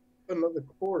 another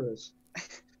chorus.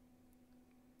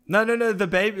 No, the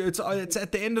baby. It's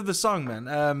at the end of the song,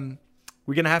 man.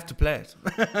 We're gonna have to play it.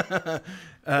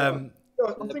 Yeah,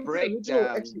 I the think breakdown. the original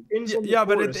actually ends on the yeah,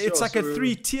 but chorus, it's like so a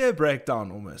 3-tier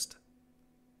breakdown almost.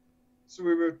 So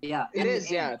we were Yeah. It and- is,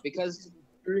 and- yeah, because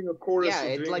doing a chorus. yeah, or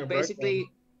it's doing like a basically,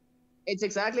 breakdown. it's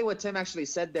exactly what Tim actually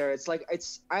said there. It's like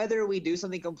it's either we do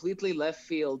something completely left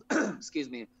field, excuse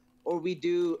me, or we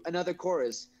do another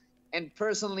chorus. And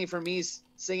personally, for me,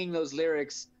 singing those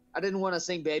lyrics, I didn't want to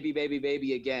sing "Baby, Baby,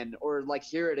 Baby" again or like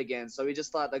hear it again. So we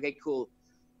just thought, okay, cool,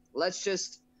 let's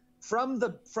just from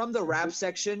the rap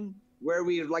section where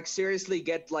we like seriously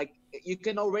get like you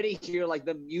can already hear like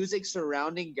the music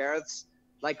surrounding Gareth's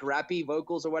like rappy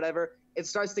vocals or whatever. It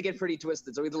starts to get pretty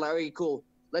twisted. So we're like, okay, cool,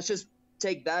 let's just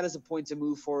take that as a point to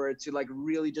move forward to like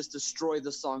really just destroy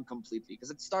the song completely, because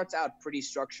it starts out pretty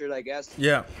structured, I guess,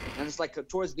 Yeah, and it's like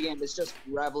towards the end it's just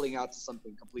raveling out to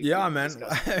something completely yeah, man.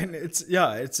 disgusting. And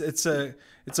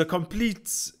it's a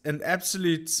complete and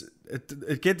absolute.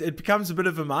 It becomes a bit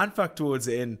of a mindfuck towards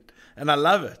the end, and I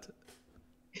love it.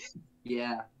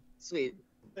 Yeah. Sweet.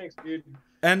 Thanks, dude.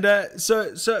 And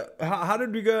so how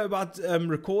did we go about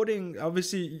recording?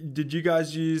 Obviously, did you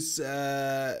guys use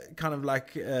kind of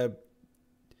like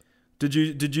did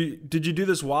you do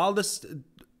this while this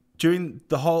during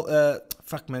the whole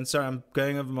fuck man, sorry, I'm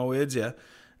going over my words here.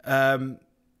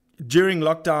 During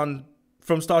lockdown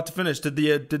from start to finish, did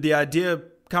the idea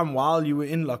come while you were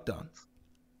in lockdown?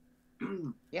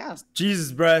 Yeah.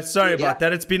 Jesus, bro, sorry Yeah. about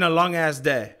that. It's been a long ass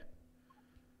day.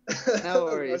 No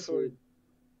worries. That's all right.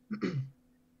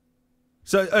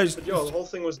 So But yeah, the whole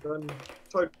thing was done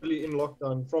totally in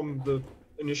lockdown, from the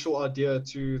initial idea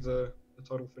to the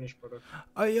total finished product.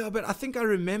 oh yeah, but I think I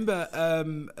remember,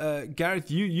 Gareth,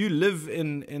 you live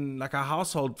in like a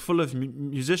household full of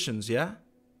musicians, yeah?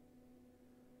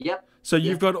 Yep. So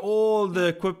you've Yeah. got all the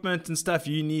equipment and stuff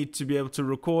you need to be able to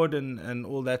record and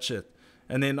all that shit.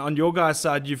 And then on your guys'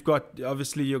 side, you've got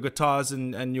obviously your guitars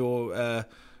and your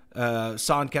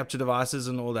sound capture devices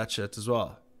and all that shit as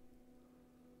well.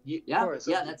 Yeah, course.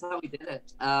 yeah, that's how we did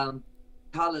it.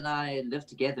 Carl and I lived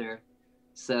together,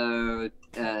 so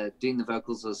doing the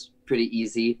vocals was pretty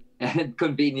easy and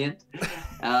convenient.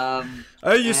 Oh,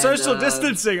 you're And, social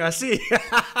distancing, I see.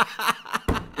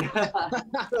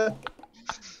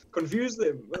 Confuse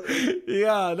them.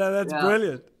 Yeah, no, that's Yeah.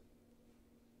 brilliant.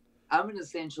 I'm an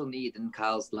essential need in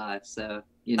Carl's life, so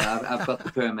you know I've got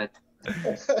the permit.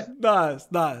 Nice.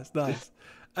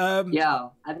 Yeah,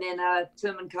 and then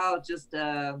Tim and Carl just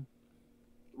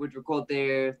would record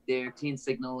their teen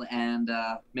signal and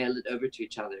mail it over to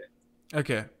each other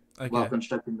Okay. while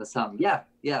constructing the song.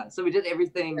 Yeah. So we did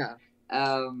everything Yeah.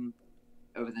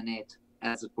 over the net,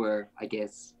 as it were, I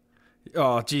guess.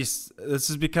 Oh, geez, this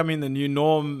is becoming the new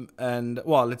norm, and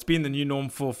well, it's been the new norm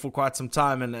for quite some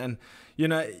time, and you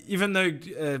know, even though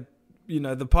you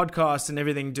know the podcast and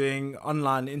everything, doing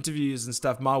online interviews and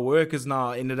stuff, my work has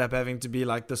now ended up having to be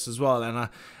like this as well,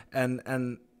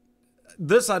 and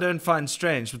this I don't find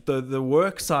strange, but the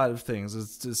work side of things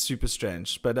is super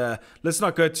strange. But let's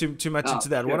not go too much into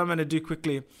that. Sure. What I'm going to do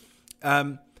quickly,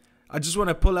 I just want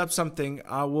to pull up something.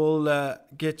 I will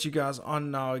get you guys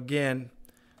on now again.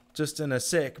 Just in a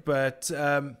sec, but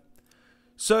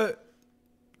so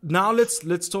now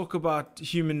let's talk about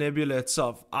Human Nebula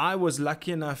itself. I was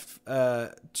lucky enough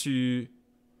to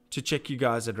to check you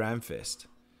guys at Ramfest.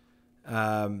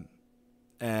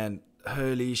 And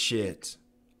holy shit,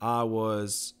 I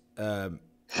was I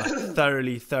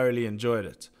thoroughly enjoyed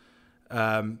it.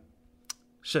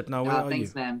 Shit, now where are thanks,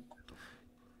 you? man.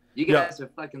 You Yeah. guys are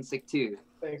fucking sick too.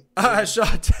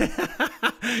 Shot.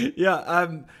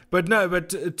 Yeah, but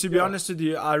to be honest with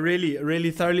you, I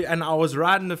really thoroughly, and I was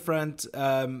right in the front.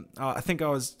 I think I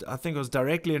was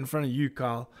directly in front of you,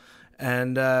 Carl,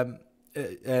 and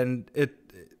it.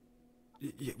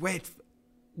 Wait,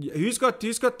 who's got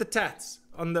the tats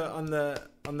on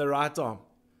the right arm?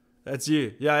 That's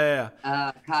you. Yeah.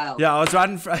 Kyle. Yeah, I was right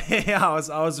in front. Yeah,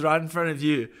 I was right in front of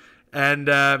you,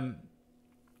 and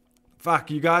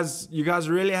fuck, you guys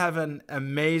really have an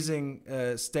amazing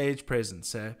stage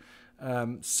presence.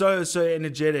 So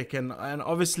energetic, and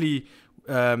obviously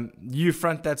you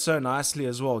front that so nicely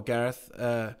as well, Gareth.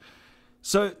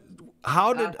 So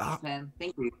how did Thanks, man.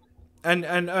 Thank you.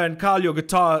 and Carl, your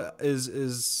guitar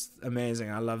is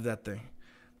amazing. I love that thing.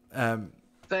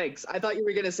 Thanks. I thought you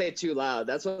were gonna say it too loud.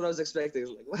 That's what I was expecting. I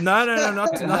was like, what? No,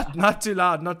 not too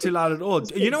loud, not too loud at all.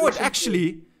 You know what?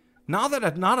 Actually, now that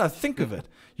I think of it,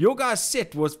 your guys'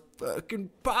 set was fucking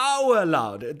power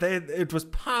loud. It was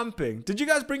pumping. Did you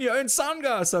guys bring your own sound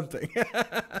guy or something?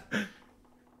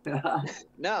 No.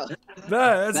 No,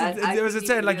 I it was a didn't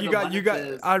thing. even Like know you the got.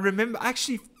 monitors. I remember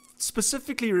actually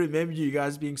specifically remember you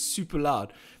guys being super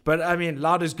loud. But I mean,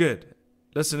 loud is good.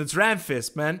 Listen, it's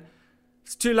Ramfest, man.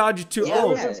 It's too loud. You're too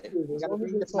old. Yeah, you gotta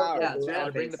bring the power. Yeah, it's You gotta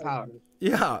rad bring the bass. power.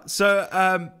 Yeah.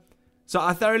 So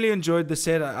I thoroughly enjoyed the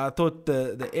set. I thought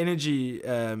the energy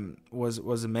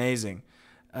was amazing.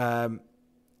 So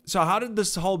how did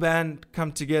this whole band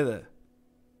come together?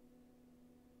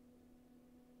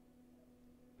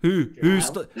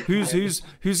 Who's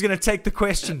gonna take the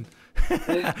question?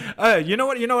 Oh, you know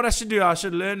what I should do? I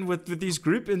should learn with these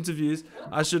group interviews.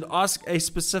 I should ask a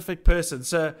specific person.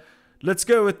 So let's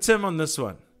go with Tim on this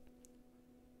one.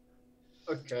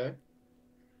 Okay.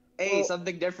 Hey, Well-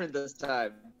 something different this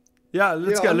time. Yeah,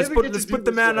 let's Yeah, go. I'll Let's never get to put do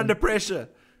the this man one. under pressure.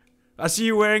 I see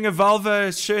you wearing a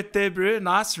Volvo shirt there, bro.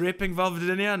 Nice, repping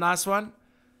Volvodinia. Nice one.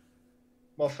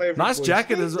 My favorite. Nice voice.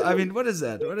 jacket as well. I mean, what is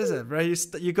that? What is that, bro?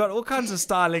 You got all kinds of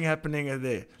styling happening in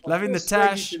there. Loving the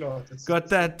tash. Got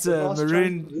that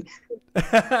maroon.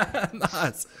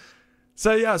 Nice.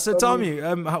 So yeah. So tell me,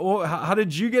 how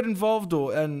did you get involved,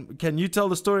 and can you tell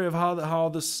the story of how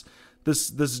this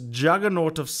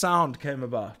juggernaut of sound came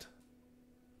about?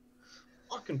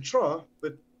 I can try,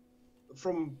 but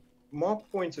from my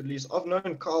point at least, I've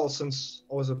known Carl since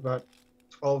I was about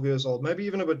 12 years old, maybe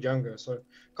even a bit younger. So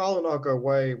Carl and I go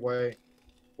way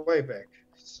back.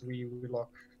 So we like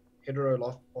hetero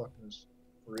life partners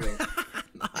for real.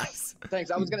 Nice.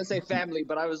 Thanks. I was gonna say family,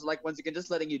 but I was like, once again,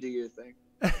 just letting you do your thing.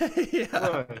 Yeah.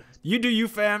 No, You do you,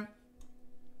 fam.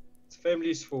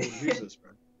 families for losers,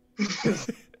 bro.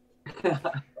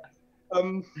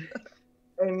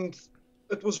 And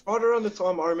it was right around the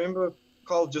time I remember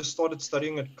Carl just started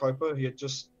studying at Copa. He had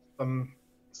just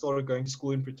started going to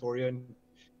school in Pretoria, and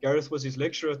Gareth was his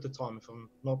lecturer at the time, if I'm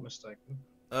not mistaken.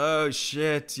 Oh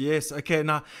shit! Yes. Okay.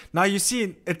 Now you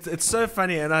see, it's so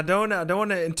funny, and I don't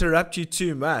want to interrupt you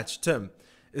too much, Tim.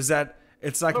 Is that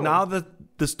it's like Oh. now that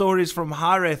the stories from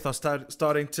Hareth are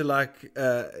starting to like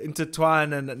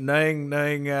intertwine, and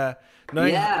knowing Yeah.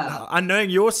 and knowing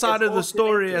your side It's of the all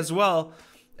story connected. as well,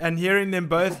 and hearing them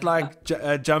both like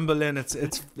jumble in.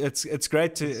 It's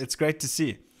great to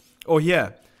see or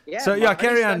hear. Yeah. So yeah, Mari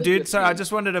carry on, studied dude. with So I me.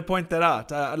 just wanted to point that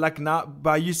out. Like now,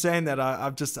 by you saying that,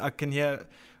 I can hear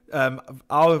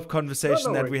our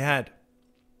conversation that we had.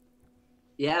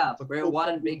 Yeah, It's a we're cool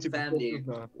one thing big to be family. talking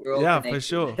about. We're all Yeah,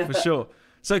 connected. for sure.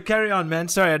 So carry on, man.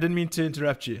 Sorry, I didn't mean to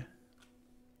interrupt you.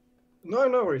 No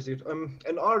worries, dude. And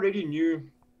I already knew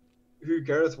who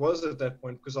Gareth was at that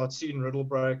point because I'd seen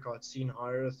Riddlebreak, I'd seen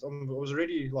Hireth. I was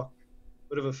already like a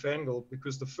bit of a fangirl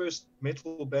because the first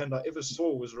metal band I ever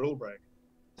saw was Riddlebreak.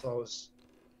 So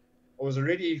I was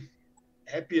already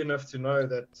happy enough to know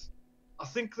that. I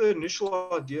think the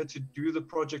initial idea to do the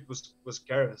project was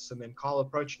Gareth's, and then Carl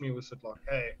approached me with it like,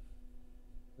 "Hey,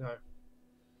 do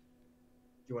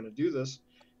you want to do this?"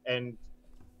 And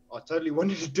I totally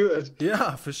wanted to do it.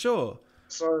 Yeah, for sure.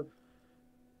 So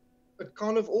it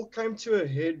kind of all came to a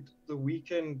head the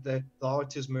weekend that the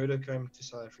Artis murder came to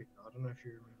South Africa. I don't know if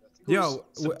you remember. I think it Yeah, was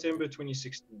September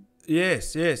 2016.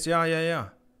 Yes. Yeah.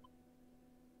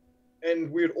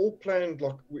 And we had all planned,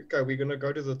 like, okay, we're going to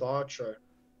go to the Diet show.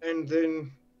 And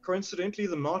then, coincidentally,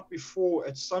 the night before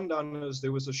at Sundowners,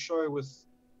 there was a show with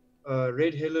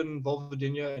Red Helen,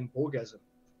 Volvodinia, and Borgasm.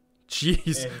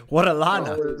 Jeez, And what a Carl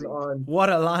lineup. and I and What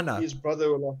a lineup. his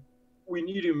brother were like, we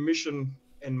need a mission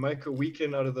and make a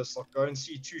weekend out of this. Like go and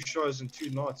see 2 shows in 2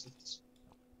 nights.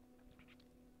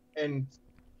 And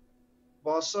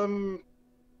by some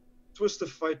twist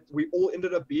of fate, we all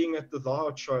ended up being at the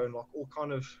Out show and like all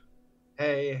kind of,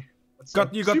 hey.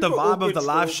 You got the super vibe of awkward the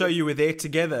live still, show. but You were there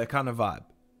together, kind of vibe.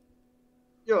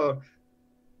 Yeah.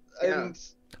 Yeah. And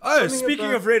Oh, something speaking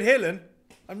about- of Red Helen,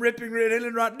 I'm repping Red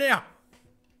Helen right now.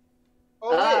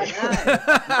 Oh, Ah,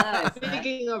 wait. nice.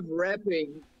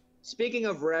 Speaking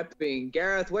of repping,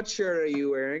 Gareth, what shirt are you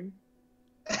wearing?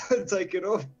 Take it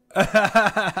off.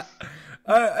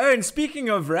 Oh, and speaking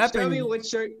of rapping, Show me what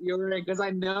shirt you're wearing, because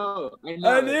I know.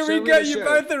 oh, there Show we me go. the You shirt.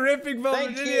 both are repping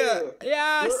Thank Velvetinia. you.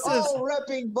 Yes. We're all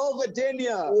repping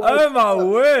Volvadinia. Oh my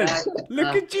word! Uh, Look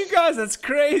uh, at you guys. That's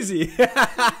crazy.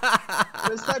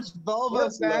 We're such Volvo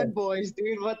That's low. fanboys,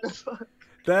 dude. What the fuck?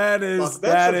 That is Fuck,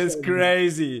 that that's is a-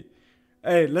 crazy.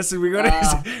 Hey, listen, we gotta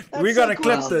we That's gotta so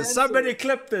clip cool, this. man. Somebody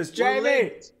clip this, We're Jamie.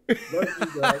 linked. Love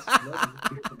you guys. Love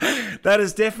you. That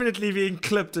is definitely being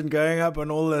clipped and going up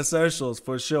on all the socials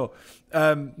for sure.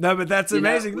 No, but that's you know,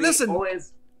 amazing. we Listen,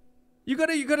 always, you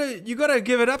gotta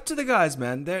give it up to the guys,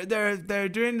 man. They're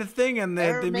doing the thing and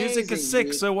They're their music is amazing, sick.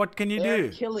 dude. So what can you They're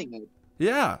do? killing it.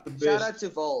 Yeah, The Shout best. out to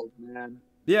Volv, man.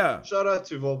 yeah. Shout out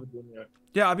to Volvadinia.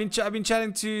 Yeah, I've been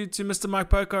chatting to Mr. Mike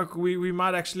Pocock. We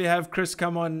might actually have Chris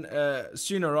come on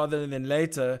sooner rather than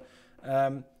later,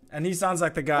 and he sounds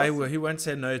like the guy who he won't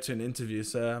say no to an interview.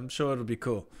 So I'm sure it'll be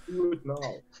cool. Do it now.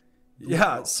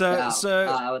 Yeah. So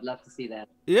wow, I would love to see that.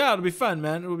 yeah, it'll be fun,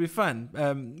 man. It'll be fun.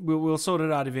 We'll sort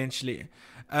it out eventually.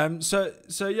 So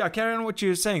yeah, carry on what you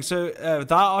were saying. So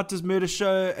the Artist Murder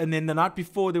show, and then the night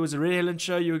before there was a Red Helen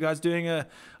show. You guys doing a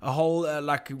whole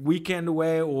like weekend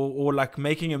away, or like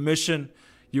making a mission.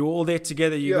 You were all there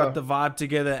together. You Yeah. got the vibe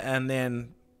together, and then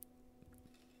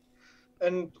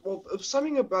And well,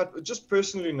 something about just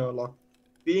personally, like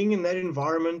being in that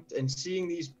environment and seeing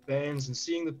these bands and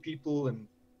seeing the people and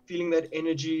feeling that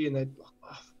energy and that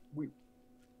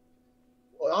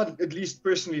I at least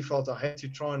personally felt I had to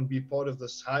try and be part of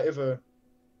this. However,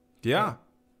 yeah,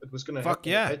 it was going to Fuck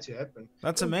happen. yeah. It had to happen.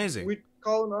 that's And amazing.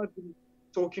 Carl and I have been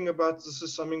talking about this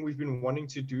is something we've been wanting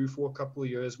to do for a couple of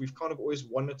years. We've kind of always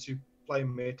wanted to play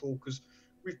metal because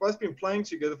we've both been playing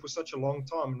together for such a long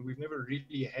time, and we've never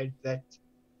really had that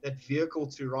vehicle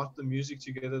to write the music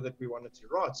together that we wanted to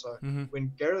write. So Mhm.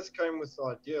 when Gareth came with the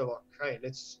idea, like, hey,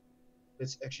 let's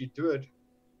actually do it.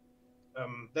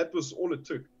 That was all it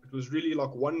took. It was really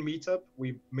like one meetup.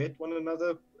 We met one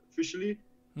another officially,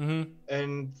 Mm-hmm.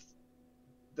 and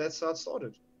that's how it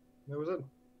started. That was it.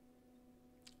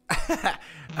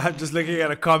 I'm just looking at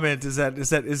a comment. Is that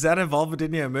a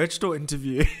Volvadinia merch store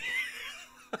interview?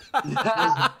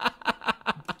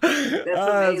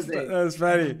 amazing. That's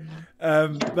funny.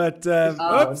 But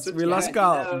Oh, oops, we lost Yeah,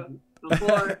 Carl. you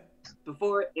know,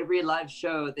 before every live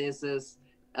show, there's this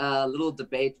little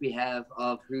debate we have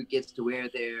of who gets to wear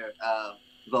their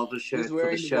Volvo shirt Who's for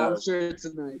wearing the the show. Volv shirt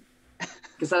tonight?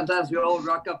 Because sometimes we all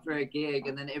rock up for a gig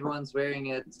and then everyone's wearing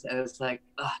it, and it's like,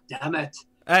 oh, damn it.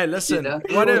 Hey, listen, You know?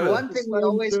 The whatever. one thing we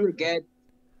always forget.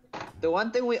 The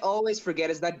one thing we always forget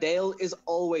is that Dale is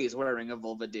always wearing a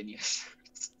Volvadinia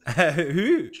shirt.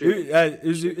 Who?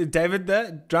 Is David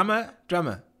there? Drummer?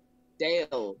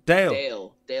 Dale.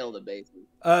 Dale. Dale the bassist.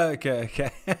 Okay.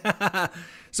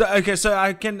 So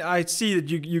I see that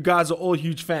you guys are all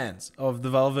huge fans of the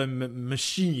Volvo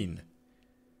machine.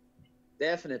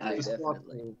 Definitely, Nice.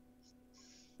 definitely.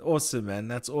 Awesome, man.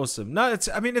 That's awesome. No, it's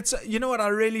you know what I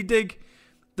really dig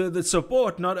the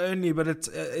support not only, but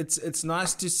it's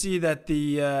nice to see that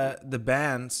the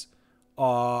bands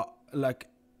are like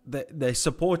they're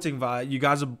supporting via you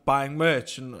guys are buying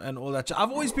merch and all that.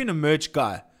 I've always been a merch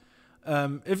guy.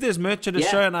 If there's merch at a Yeah.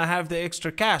 show and I have the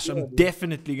extra cash, I'm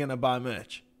definitely gonna buy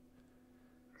merch.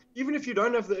 Even if you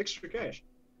don't have the extra cash.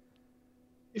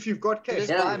 If you've got cash. Just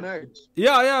Yeah. buy merch.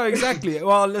 Yeah, exactly.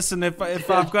 Well, listen, if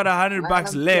I've got $100 I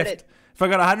get left, it. if I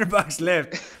got $100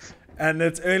 left, and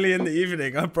it's early in the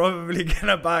evening, I'm probably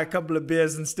gonna buy a couple of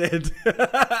beers instead. But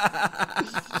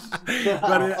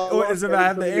always if I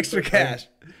have the extra cash.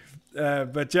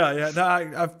 But yeah, no,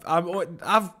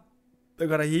 I've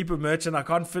got a heap of merch and I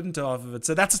can't fit into half of it.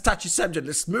 So that's a touchy subject.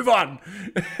 Let's move on.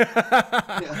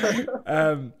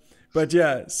 But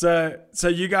yeah, so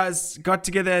you guys got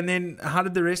together, and then how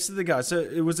did the rest of the guys? So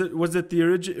was it the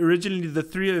originally the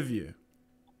three of you?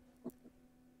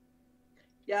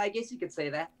 Yeah, I guess you could say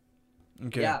that.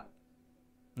 Okay. Yeah.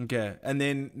 Okay, and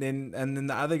then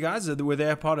the other guys, were they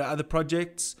a part of other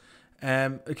projects?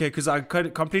 Okay, because I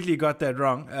completely got that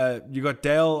wrong. You got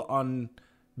Dale on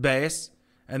bass,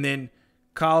 and then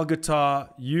Kyle guitar,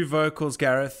 you vocals,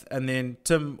 Gareth, and then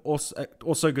Tim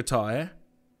also guitar. Eh?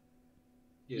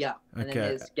 Yeah. And Okay. then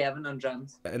there's Gavin on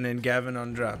drums. And then Gavin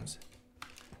on drums.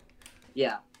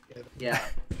 Yeah. Yeah.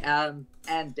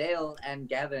 And Dale and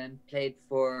Gavin played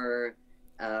for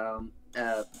a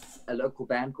local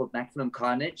band called Maximum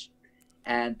Carnage,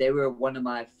 and they were one of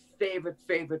my favorite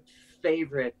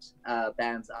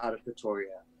bands out of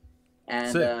Pretoria.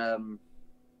 And Sick.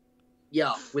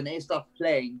 yeah, when they stopped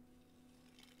playing,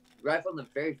 right from the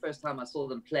very first time I saw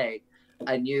them play,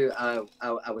 I knew I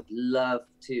would love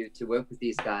to work with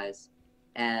these guys.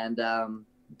 And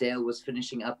Dale was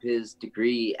finishing up his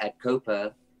degree at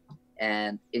Copa,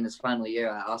 and in his final year,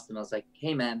 I asked him, I was like,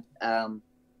 hey man,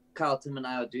 Kyle, Tim and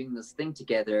I are doing this thing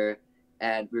together,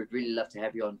 and we would really love to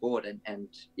have you on board. And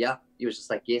yeah, he was just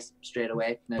like, yes, straight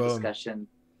away, no Boom. discussion,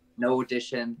 no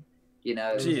audition, you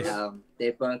know. Jeez.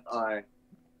 They both are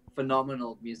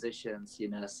phenomenal musicians, you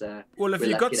know, so Well, if we're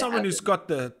you lucky got to someone have who's them. got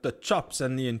the chops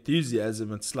and the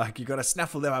enthusiasm, it's like you got to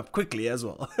snaffle them up quickly as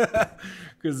well,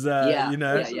 because you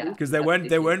know, yeah. because they won't be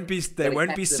Gotta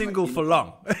catch them single when for you-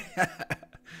 long.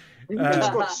 You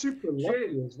just got super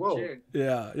lucky as well. Sure.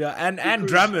 yeah, and Because-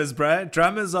 drummers, bro,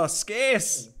 drummers are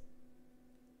scarce.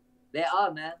 They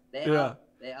are, man. They Yeah. are.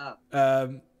 They are.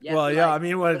 You Well, have to, yeah, like, I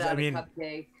mean, put out a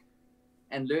cupcake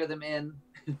and lure them in.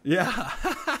 yeah,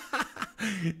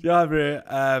 yeah, bro.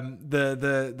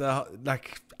 The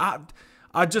like,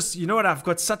 I just, you know what? I've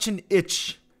got such an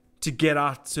itch to get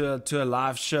out to a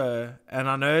live show, and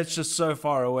I know it's just so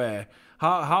far away.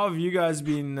 How have you guys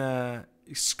been?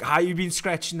 How you been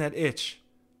scratching that itch?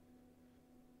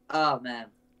 Oh man,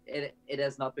 it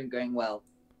has not been going well.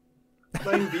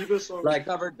 Playing Bieber songs. Like,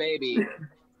 Covered baby.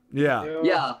 Yeah.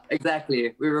 yeah,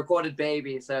 exactly. We recorded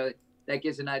Baby, so that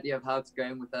gives you an idea of how it's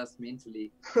going with us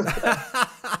mentally.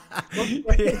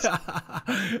 Yeah.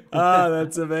 Oh,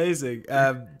 that's amazing.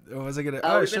 What was I gonna?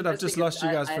 Oh we've shit! been I've just missing it. lost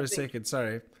you guys I for a think- second.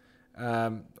 Sorry.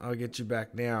 I'll get you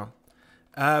back now.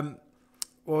 What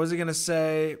was I gonna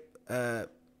say?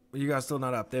 You guys still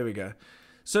not up? There we go.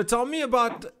 So tell me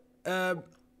about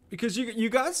because you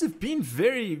guys have been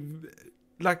very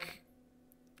like,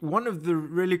 one of the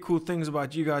really cool things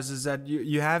about you guys is that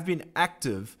you have been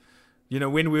active. You know,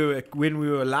 when we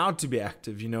were allowed to be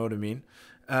active. You know what I mean?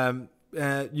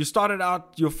 You started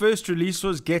out. Your first release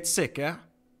was Get Sick, yeah.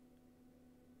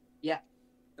 Yeah.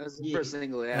 That was the first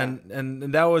single, yeah. And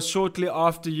that was shortly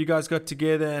after you guys got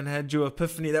together and had your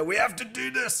epiphany that we have to do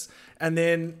this, and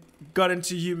then got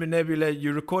into Human Nebula.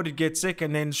 You recorded Get Sick,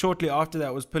 and then shortly after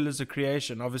that was Pillars of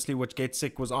Creation, obviously, what Get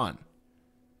Sick was on.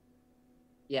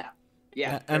 Yeah.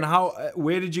 yeah. And how?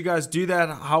 Where did you guys do that?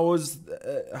 How was?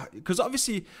 Because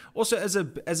obviously, also as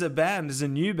a band, as a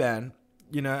new band,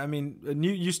 you know, I mean,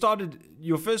 you started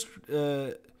your first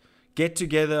get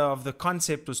together of the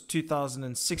concept was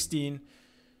 2016.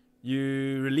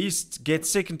 You released Get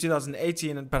Sick in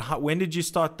 2018, but when did you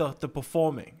start the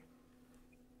performing?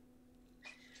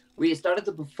 We started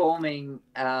the performing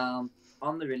on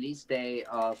the release day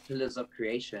of Pillars of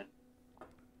Creation.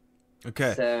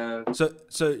 Okay, so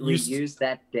We you used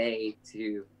that day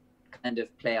to kind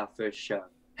of play our first show.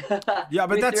 yeah, but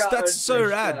We threw our own that's so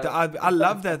first rad. show. I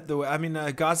love that the way. I mean,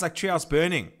 guys like Treehouse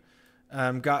Burning,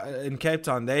 in Cape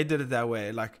Town, they did it that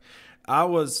way. Like, I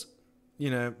was, you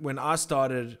know, when I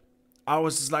started, I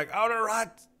was just like, I want to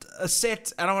write a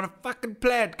set and I want to fucking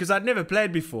play it because I'd never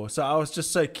played before. So I was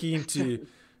just so keen to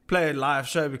play a live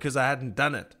show because I hadn't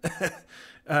done it.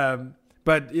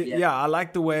 But yeah, I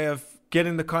like the way of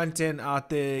getting the content out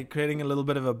there, creating a little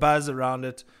bit of a buzz around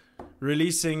it,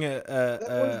 releasing That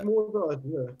was more the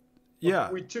idea.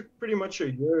 yeah. We took pretty much a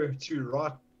year to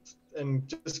write and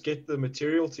just get the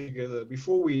material together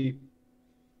before we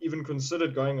even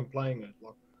considered going and playing it.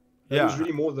 Like, that was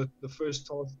really more the first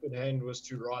task at hand was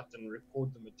to write and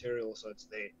record the material so it's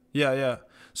there. Yeah.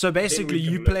 So basically,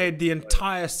 can you look played at the it.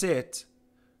 entire set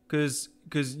because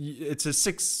it's a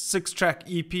six track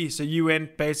EP. So you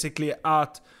went basically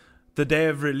out the day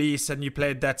of release and you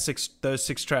played those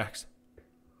six tracks.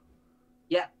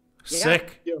 Yeah.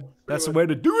 Sick. Yeah, That's the pretty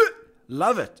way to do it.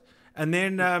 Love it. And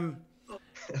then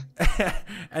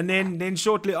and then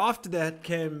shortly after that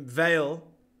came Veil,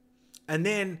 and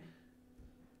then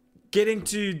getting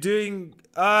to doing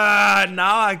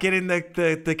now I get in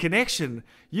the connection.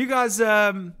 You guys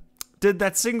did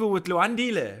that single with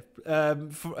Luandile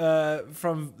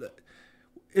from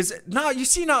is it, now you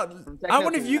see now I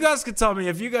wonder if you guys could tell me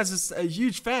if you guys are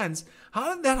huge fans,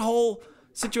 how did that whole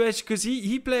situation, because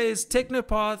he plays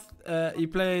Technopath, he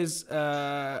plays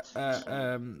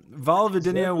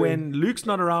Valvidinia when Luke's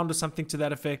not around or something to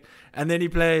that effect, and then he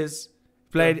played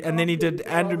and then he did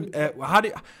Andrew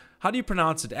how do you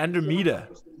pronounce it? Andromeda.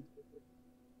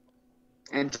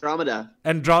 Andromeda.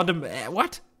 Andromeda.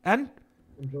 What? And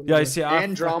Yeah, you see,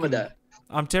 Andromeda.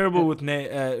 I'm terrible with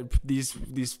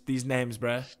these names,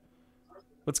 bruh.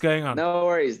 What's going on? No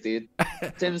worries, dude.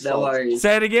 Tim's No fault. worries.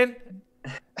 Say it again.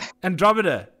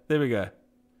 Andromeda. There we go.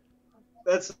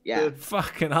 That's Yeah.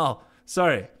 Fucking hell.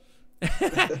 Sorry.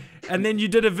 And then you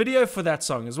did a video for that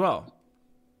song as well.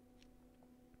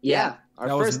 Yeah. Our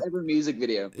That was- first ever music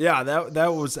video. Yeah, that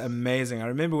was amazing. I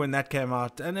remember when that came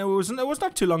out, and it was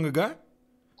not too long ago.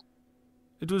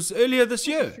 It was earlier this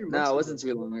year. No, it wasn't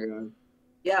too long ago.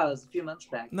 Yeah, it was a few months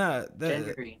back. No,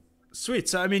 January. sweet.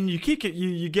 So I mean, you keep it.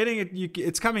 You're getting it.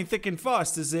 It's coming thick and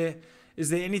fast. Is there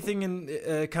anything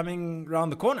in coming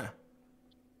around the corner?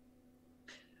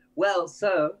 Well,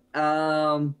 so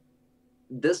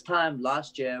this time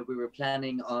last year we were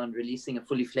planning on releasing a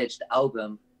fully fledged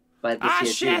album by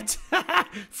this year. Shit!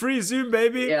 Free Zoom,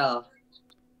 baby. June. Yeah.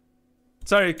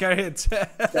 Sorry, carry it.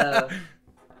 So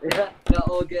no,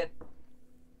 all good.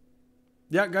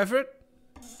 Yeah, go for it.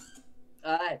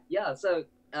 Yeah. So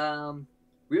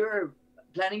we were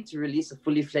planning to release a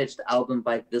fully fledged album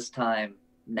by this time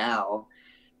now,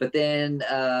 but then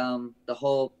the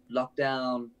whole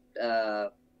lockdown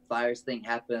virus thing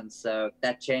happened, so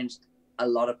that changed a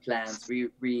lot of plans. We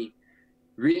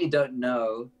really don't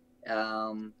know,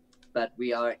 but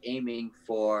we are aiming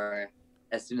for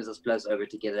as soon as this blows over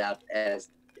to get it out as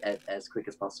quick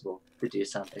as possible to do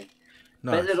something.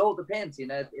 Nice. But it all depends, you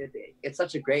know. It's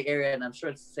such a gray area, and I'm sure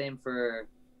it's the same for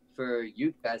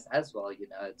you guys as well. You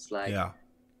know, it's like Yeah.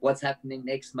 what's happening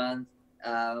next month.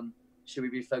 Should we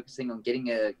be focusing on getting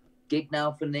a gig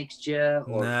now for next year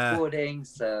or Nah. recording?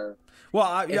 So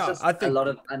Well, it's just I think a lot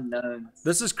of unknowns.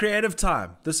 this is creative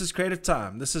time. This is creative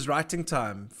time. This is writing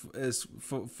time. Is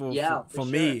for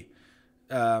me.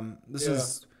 This Yeah.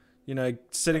 is, you know,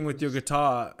 sitting with your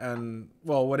guitar and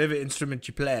whatever instrument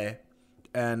you play,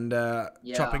 and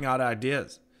chopping out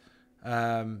ideas,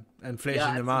 and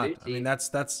fleshing them out. I absolutely. mean, that's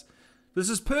this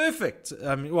is perfect.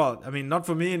 I mean, not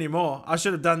for me anymore. I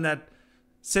should have done that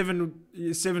 7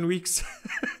 weeks,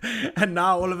 and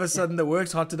now all of a sudden the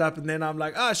work's hotted up, and then I'm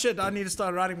like, oh shit, I need to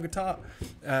start writing guitar,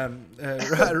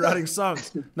 writing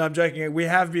songs. No, I'm joking. We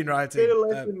have been writing. Better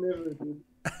late than never, dude.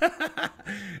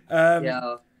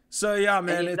 Yeah. So yeah,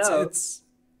 man, you it's know- it's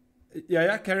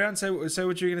yeah. Carry on. Say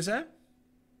what you were gonna say.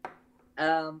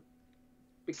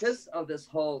 Because of this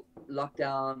whole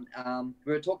lockdown,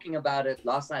 we were talking about it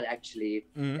last night actually.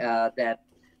 Mhm. That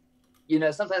you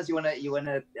know sometimes you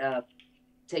wanna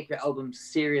take your album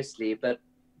seriously, but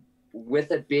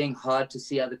with it being hard to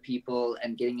see other people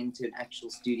and getting into an actual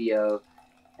studio,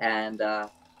 and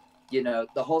you know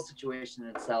the whole situation in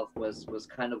itself was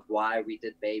kind of why we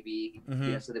did Baby, Mhm.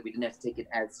 you know, so that we didn't have to take it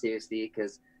as seriously.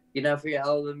 Because you know for your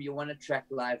album you want to track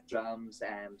live drums,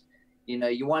 and you know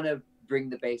you want to bring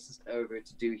the bassist over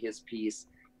to do his piece,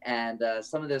 and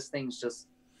some of those things just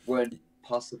weren't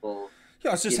possible.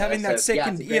 Yeah, it's just You know, having that so, yeah,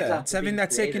 second it's a great ear. time It's for having being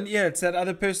that second creative. ear. It's that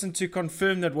other person to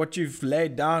confirm that what you've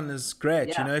laid down is great.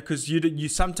 You Yeah. know, because you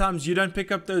sometimes you don't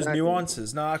pick up those Exactly.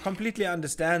 nuances. Now, I completely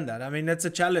understand that. I mean, that's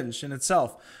a challenge in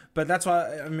itself. But that's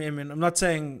why I mean I'm not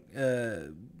saying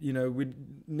you know we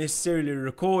necessarily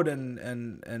record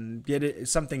and get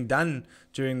something done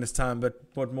during this time, but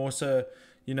more so,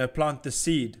 you know, plant the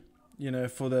seed, you know,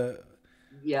 for the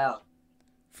Yeah.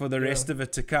 rest of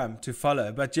it to come, to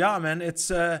follow. But yeah, man,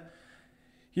 it's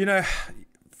you know,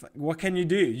 what can you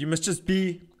do? You must just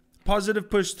be positive,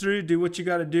 push through, do what you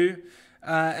got to do,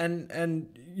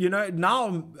 and you know,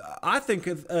 now I think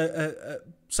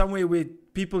somewhere where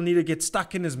people need to get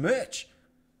stuck in is merch.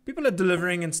 People are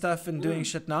delivering and stuff and doing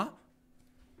shit now.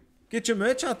 Get your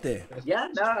merch out there. Yeah,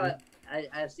 no,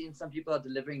 I've seen some people are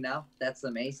delivering now. That's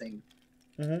amazing.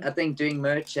 Mhm. I think doing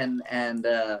merch and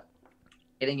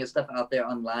getting your stuff out there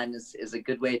online is a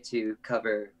good way to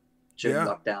cover during Yeah.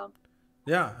 lockdown.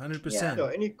 Yeah, 100%.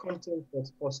 Yeah, any content that's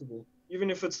possible. Even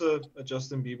if it's a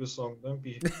Justin Bieber song, don't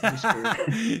be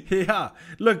scared. Yeah.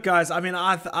 Look, guys. I mean,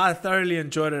 I thoroughly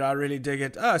enjoyed it. I really dig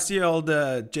it. Oh, I see old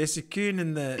Jesse Kuhn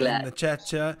in the Glad. chat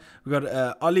here. We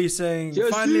got Ollie saying,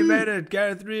 Jesse! "Finally made it."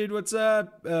 Gareth Reed, what's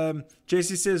up?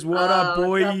 Jesse says, "What up, Oh,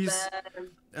 what's boys?" up,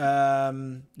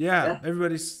 man? Yeah,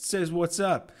 everybody says, "What's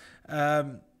up?" Yeah,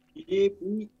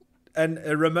 And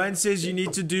Ramon says, "You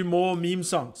need to do more meme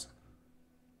songs."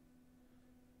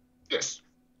 yes.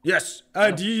 Yes.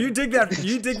 Oh, do you dig that?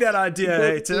 You dig that idea,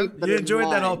 hey Tim? But You in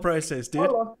enjoyed that whole line. process, I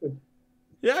dude. like it.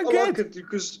 Yeah, I good. like it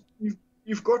because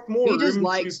you've got more He just room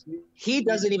likes- to... He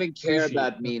doesn't even care Appreciate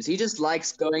about memes. He just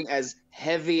likes going as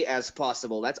heavy as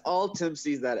possible. That's all Tim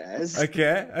sees that as.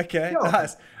 Okay, Yeah.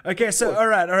 nice. Okay, so all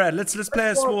right. Let's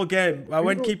play a small game. I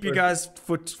won't go keep you for it. guys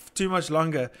for too much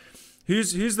longer.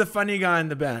 Who's the funny guy in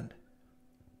the band?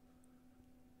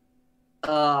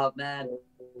 Oh man,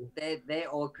 they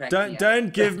all crack me up.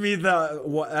 Don't give me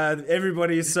the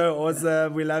everybody is so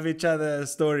awesome, we love each other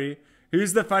story.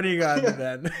 Who's the funny guy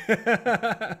then?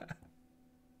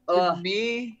 To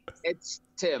me, it's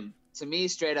Tim. To me,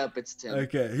 straight up, it's Tim.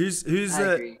 Okay, who's I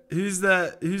the agree. who's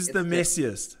the Tim.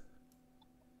 messiest?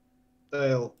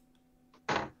 Dale.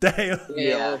 Dale.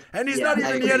 Yeah. And he's Yeah, not I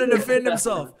even here to agree. defend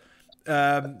himself.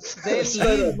 They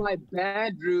leave my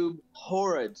bedroom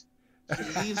horrid.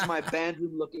 He leaves my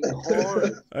bedroom looking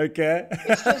horrid. Okay.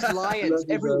 It's just lions Love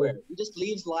you, everywhere. He just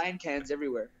leaves lion cans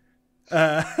everywhere.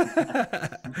 Uh,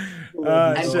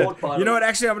 And shit. gold bottles. You know what?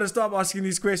 Actually, I'm gonna stop asking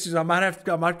these questions. I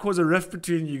might cause a rift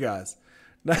between you guys.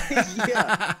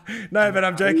 Yeah. No, but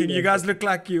I'm joking. You guys look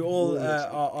like you all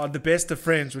are the best of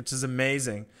friends, which is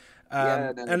amazing.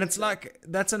 Yeah, no, And it's like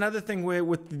that's another thing where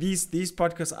with these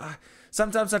podcasts,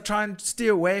 sometimes I try and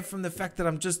steer away from the fact that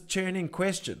I'm just churning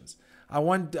questions. I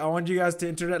want you guys to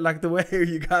interact like the way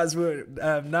you guys were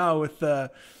now with.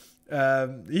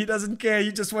 He doesn't care.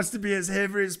 He just wants to be as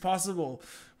heavy as possible,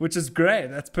 which is great.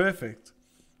 That's perfect.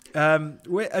 There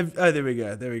we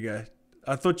go. There we go.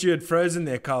 I thought you had frozen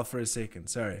there, Carl, for a second.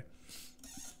 Sorry.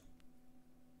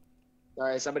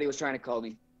 Sorry, somebody was trying to call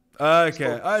me.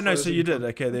 Okay. Oh no, so frozen you did.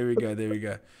 Okay, there we go. There we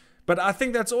go. But I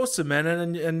think that's awesome, man,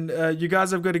 and you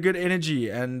guys have got a good energy,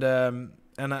 and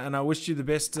I wish you the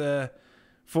best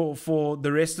for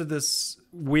the rest of this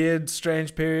weird,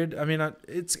 strange period. I mean,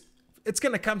 it's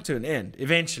gonna come to an end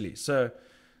eventually, so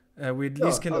we at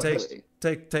least can obviously.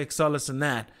 take solace in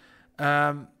that.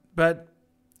 But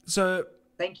so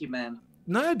Thank you, man.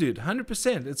 no, dude,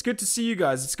 100%. It's good to see you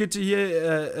guys. It's good to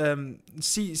hear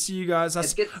see you guys.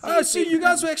 It's good to see Oh, you so too, you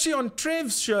guys man. were actually on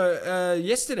Trev's show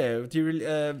yesterday with your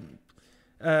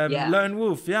Yeah. Lone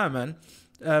Wolf. Yeah, man.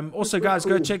 Also, Super guys,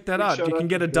 go cool. check that Big out. shout You can out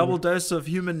get to a double Trevor. dose of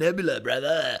Human Nebula,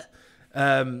 brother.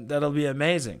 That'll be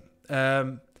amazing.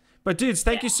 But dudes,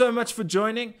 thank you so much for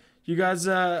joining. You guys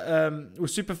were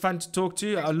super fun to talk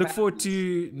to. I look forward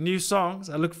to new songs.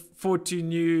 I look forward to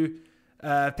new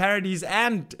parodies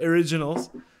and originals.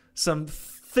 Some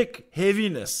thick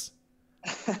heaviness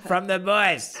from the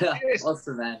boys.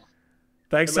 Awesome, man.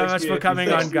 Thanks It so makes much me for happy. coming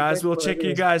Thanks. on, guys. Thanks We'll for check having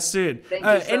you us. guys soon. Thank you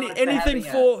so much for Anything having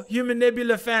for us. Human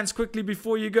Nebula fans quickly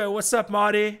before you go? What's up,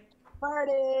 Marty?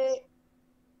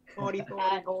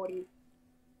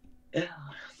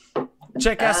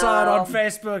 Check us out on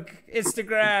Facebook,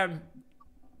 Instagram.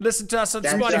 Listen to us on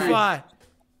That's Spotify.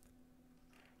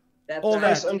 That's All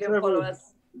right. that. You can follow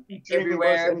us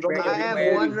Everywhere. everywhere. I have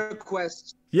everywhere. one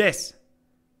request. Yes.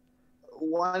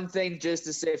 One thing just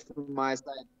to say from my side.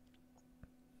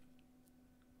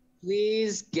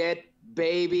 Please get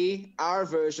Baby, our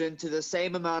version, to the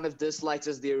same amount of dislikes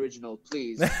as the original,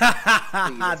 please.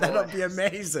 That'll be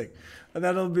amazing.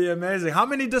 That'll be amazing. How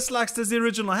many dislikes does the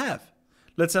original have?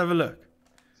 Let's have a look.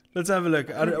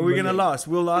 Are we gonna last?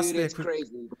 We'll last Dude, there. it's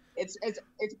crazy. It's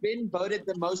been voted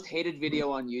the most hated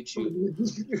video on YouTube.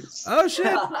 Oh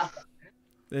shit!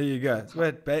 There you go.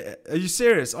 Wait, are you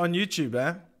serious? On YouTube,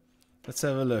 eh? Let's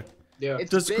have a look. Yeah.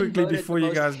 It's Just been quickly voted before the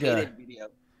you most guys go. hated video.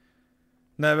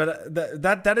 No, but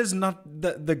that is not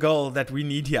the goal that we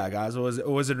need here, guys. Or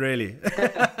was it really?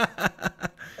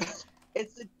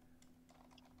 It's the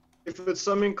If it's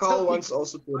something Carl wants, I'll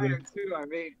support fire him. too. I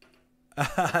mean,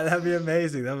 That'd be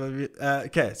amazing. That would be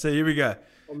okay. So here we go.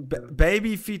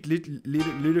 Baby feet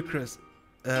ludicrous.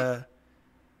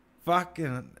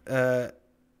 Fucking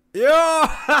yo,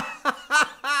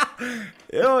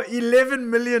 yo, 11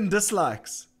 million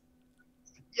dislikes.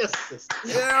 Yes.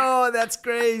 Yo, that's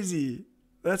crazy.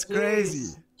 That's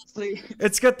crazy. please.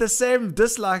 It's got the same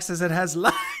dislikes as it has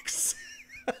likes.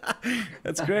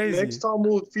 That's crazy. Next time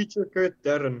we'll feature Kurt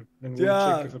Darren. And we'll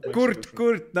Yeah, check if it works.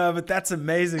 Kurt. No, but that's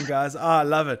amazing, guys. Oh, I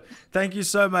love it. Thank you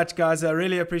so much, guys. I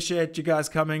really appreciate you guys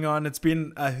coming on. It's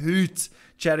been a hoot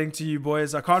chatting to you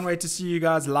boys. I can't wait to see you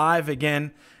guys live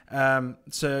again.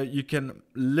 So you can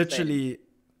literally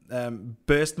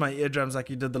burst my eardrums like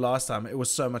you did the last time. It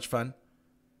was so much fun.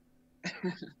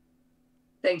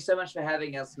 Thanks so much for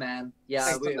having us, man. Yeah,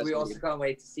 Thanks so much, we also dude. can't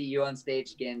wait to see you on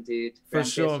stage again, dude. For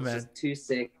Ramfest sure, was man. just too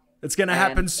sick. It's gonna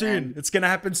happen And- soon. and- It's gonna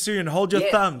happen soon. Hold your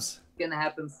Yes. thumbs. It's gonna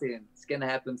happen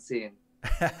soon.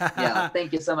 Yeah,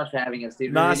 thank you so much for having us, dude.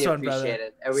 We Nice really one, brother. appreciate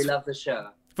it. And we love the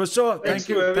show. For sure. Thanks Thank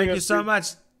for you. having Thank you us, so dude. much.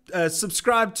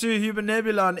 Subscribe to Human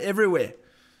Nebula on everywhere.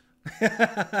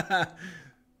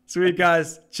 Sweet,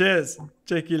 guys. Cheers.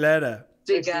 Check you later.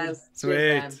 See you guys. Sweet.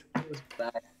 Cheers, man.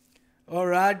 Bye. All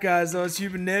right, guys. That was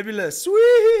Human Nebula.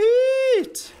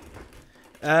 Sweet.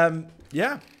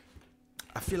 Yeah.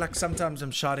 I feel like sometimes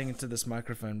I'm shouting into this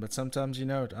microphone, but sometimes, you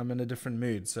know, I'm in a different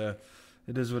mood. So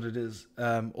it is what it is.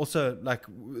 Also, like,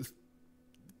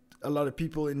 a lot of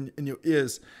people in your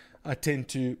ears, I tend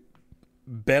to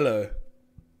bellow.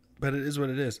 But it is what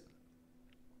it is.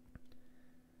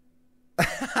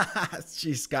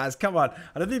 Jeez, guys, come on.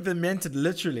 I don't think they meant it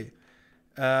literally.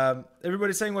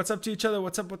 Everybody saying what's up to each other.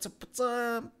 What's up?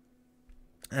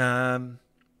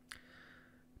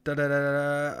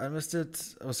 I missed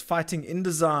it. I was fighting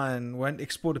InDesign. Won't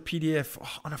export a PDF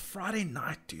on a Friday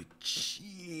night, dude.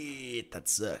 Shit, that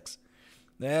sucks.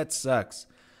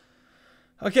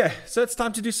 Okay, so it's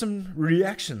time to do some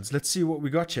reactions. Let's see what we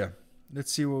got here.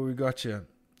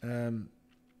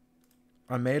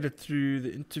 I made it through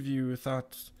the interview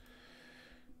without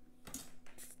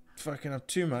fucking up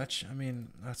too much. I mean,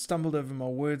 I stumbled over my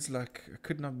words like I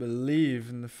could not believe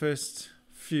in the first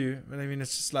few. But I mean,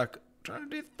 it's just like trying to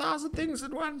do 1,000 things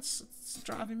at once. It's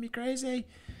driving me crazy.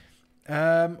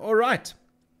 All right.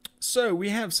 So we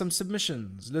have some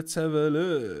submissions. Let's have a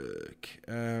look.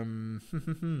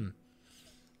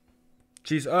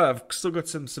 Jeez, I've still got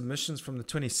some submissions from the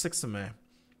 26th of May.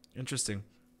 Interesting.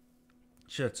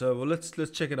 Shit. So well, let's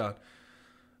check it out.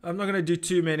 I'm not gonna do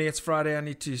too many. It's Friday. I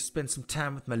need to spend some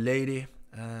time with my lady.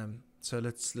 So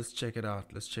let's check it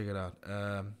out.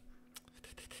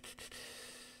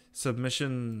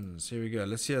 Submissions. Here we go.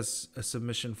 Let's hear a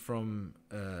submission from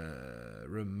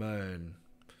Ramon.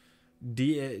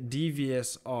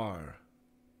 DVSR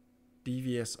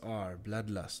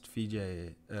Bloodlust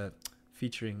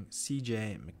featuring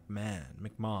CJ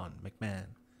McMahon.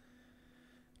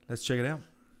 Let's check it out.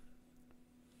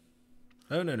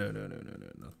 Oh no,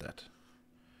 not that.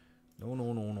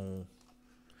 No.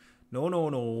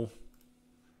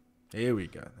 Here we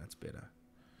go. That's better.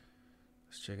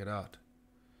 Let's check it out.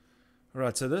 All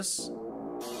right, so this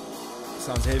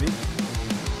sounds heavy.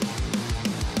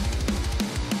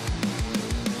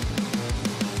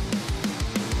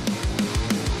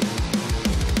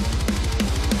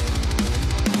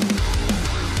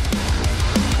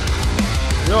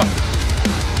 Yo.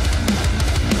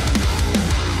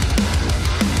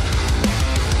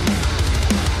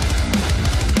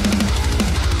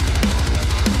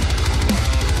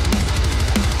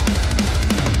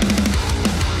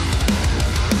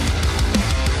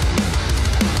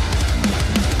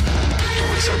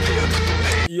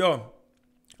 Yo,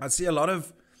 I see a lot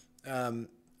of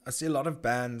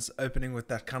bands opening with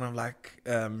that kind of like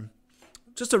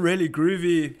just a really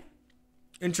groovy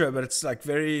intro, but it's like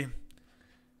very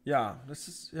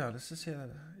let's just hear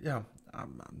that.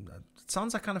 It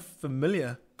sounds like kind of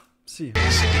familiar. Let's see.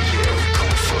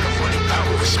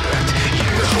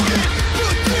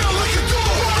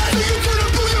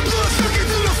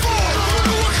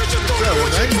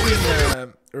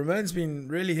 Ramon's been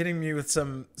really hitting me with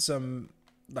some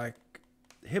like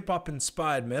hip hop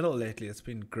inspired metal lately. It's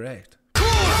been great.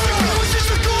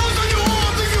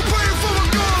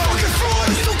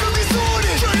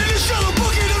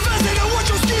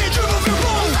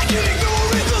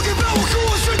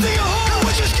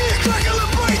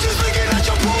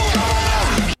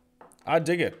 I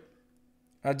dig it.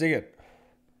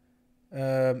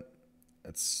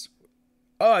 It's.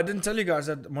 Oh, I didn't tell you guys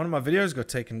that one of my videos got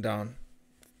taken down.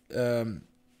 So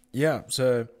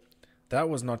that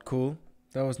was not cool.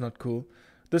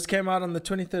 This came out on the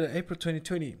 23rd of April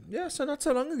 2020. Yeah, so not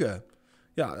so long ago.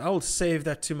 Yeah, I will save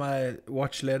that to my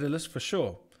watch later list for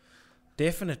sure.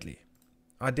 Definitely.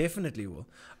 I definitely will.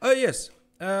 Oh, yes.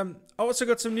 I also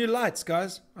got some new lights,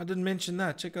 guys. I didn't mention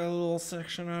that. Check out a little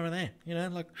section over there. You know,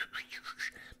 like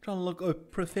trying to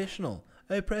look professional.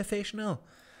 Here's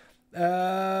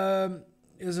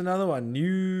another one.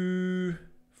 New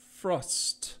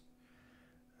Frost.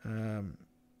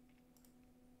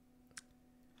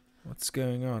 What's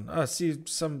going on? Oh, I see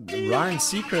some Ryan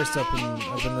Seacrest up in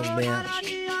the match,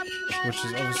 which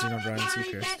is obviously not Ryan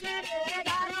Seacrest.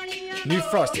 New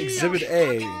Frost, Exhibit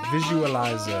A,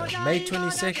 Visualizer, May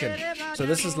 22nd. So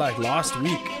this is like last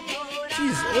week.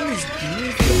 Jeez, all these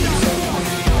new things.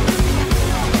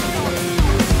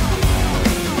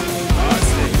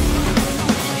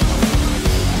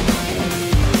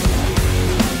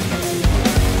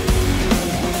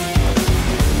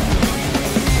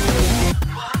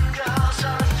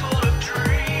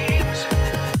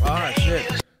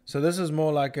 So this is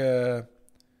more like a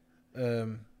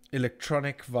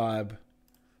electronic vibe.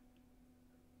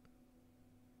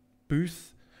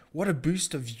 Booth. What a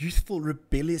boost of youthful,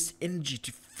 rebellious energy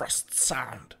to Frost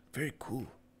sound. Very cool.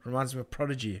 Reminds me of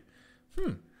Prodigy.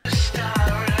 Yeah.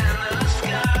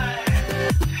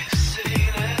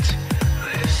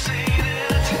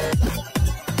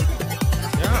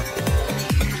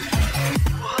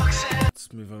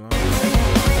 Let's move along.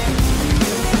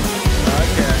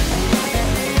 Okay.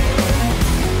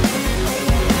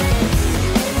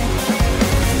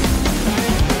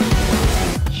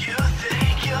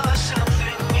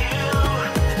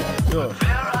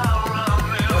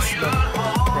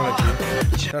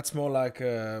 that's more like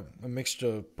a mixture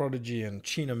of Prodigy and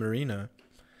Chino Marino.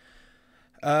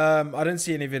 I didn't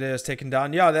see any videos taken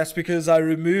down. Yeah, that's because I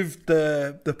removed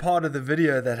the part of the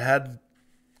video that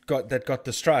got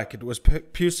the strike. It was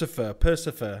Pacifer.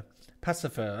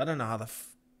 I don't know how the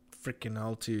freaking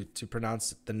hell to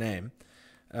pronounce the name.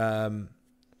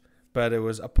 But it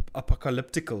was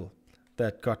Apocalyptical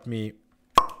that got me.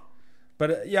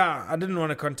 But yeah, I didn't want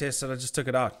to contest it. I just took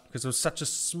it out because it was such a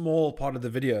small part of the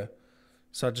video.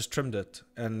 So I just trimmed it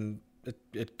and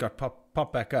it got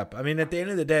popped back up. I mean, at the end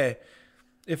of the day,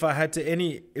 if I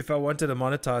wanted to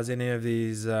monetize any of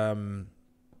these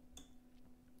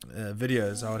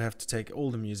videos, I would have to take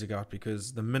all the music out,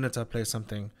 because the minute I play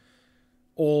something,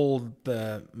 all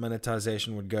the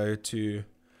monetization would go to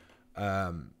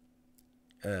the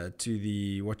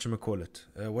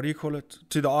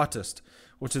to the artist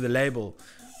or to the label.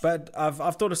 But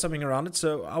I've thought of something around it,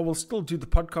 so I will still do the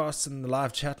podcasts and the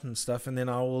live chat and stuff, and then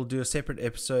I will do a separate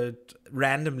episode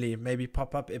randomly, maybe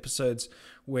pop-up episodes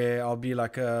where I'll be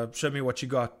like, show me what you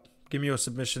got, give me your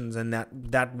submissions, and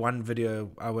that one video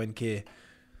I won't care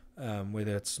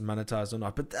whether it's monetized or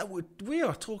not. But we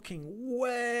are talking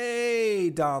way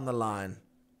down the line.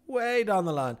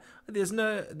 There's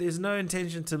no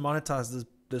intention to monetize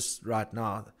this right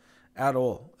now at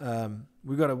all.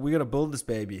 We gotta build this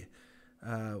baby.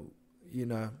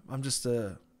 I'm just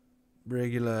a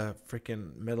regular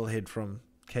freaking metalhead from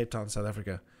Cape Town, South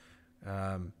Africa.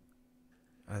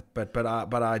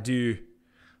 But I do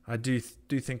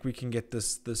think we can get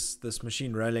this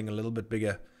machine rolling a little bit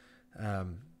bigger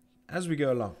as we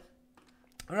go along.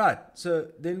 All right, so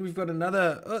then we've got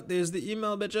another. Oh, there's the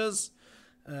email, bitches.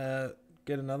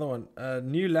 Get another one.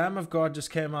 New Lamb of God just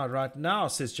came out right now,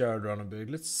 says Jared Ronenberg.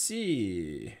 Let's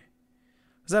see.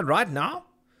 Is that right now?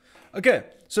 Okay,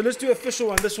 so let's do an official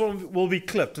one. This one will be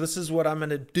clipped. This is what I'm going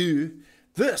to do.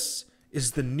 This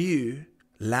is the new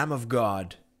Lamb of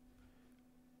God.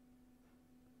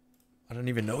 I don't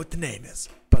even know what the name is,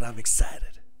 but I'm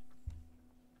excited.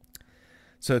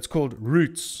 So it's called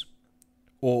Roots,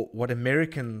 or what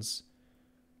Americans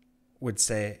would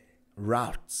say,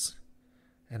 Routes.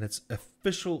 And it's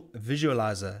official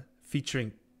visualizer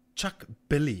featuring Chuck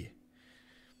Billy.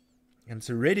 And it's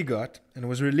already got, and it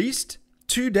was released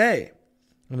today,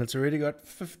 and it's already got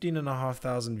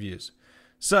 15,500 views.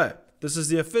 So this is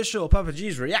the official Papa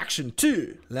G's reaction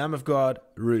to Lamb of God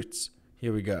Roots.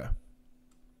 Here we go.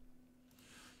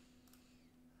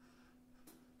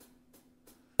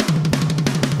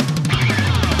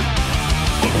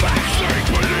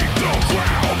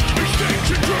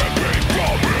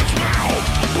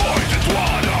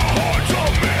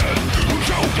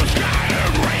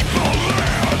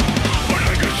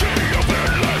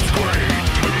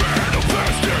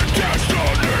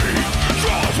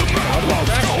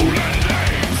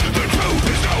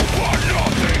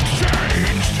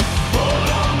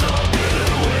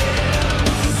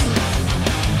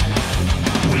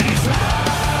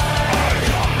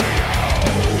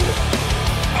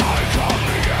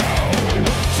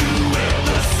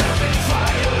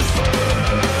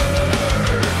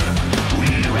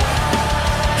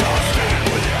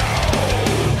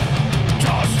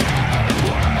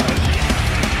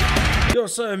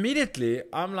 So immediately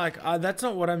I'm like, that's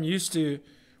not what I'm used to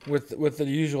with the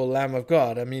usual Lamb of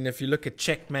God. I mean, if you look at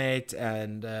Checkmate,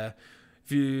 and if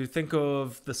you think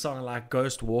of the song like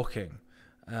Ghost Walking,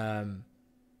 the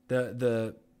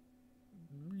that's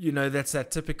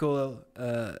that typical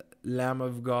Lamb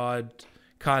of God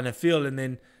kind of feel, and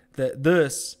then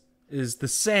this is the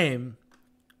same,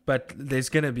 but there's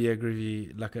gonna be a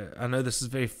groovy, I know this is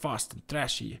very fast and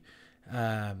thrashy,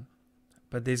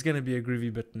 but there's going to be a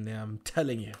groovy bit in there, I'm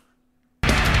telling you.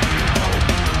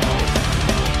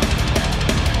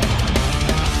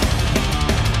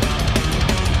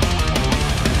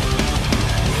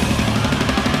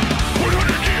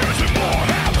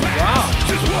 Wow.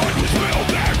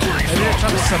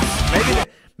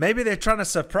 Maybe they're trying to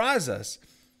surprise us.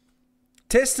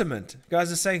 Testament.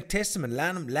 Guys are saying Testament.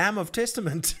 Lamb of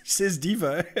Testament, says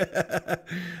Devo.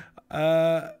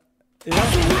 It's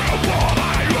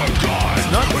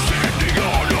not.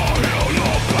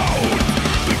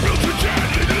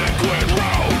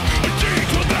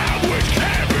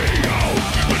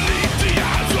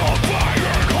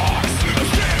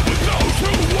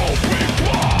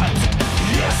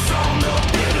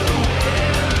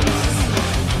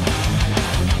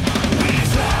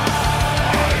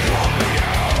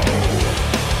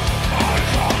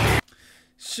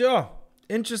 Sure.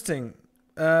 Interesting.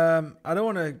 I don't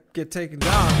want to get taken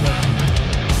down, but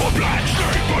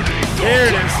there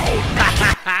it is.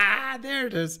 There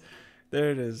it is. There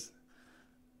it is.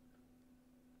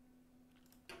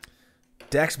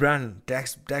 Dax Brown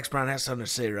has something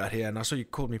to say right here, and I saw you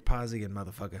called me Pies again,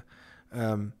 motherfucker.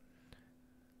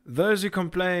 Those who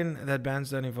complain that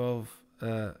bands don't evolve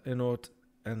enough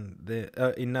and then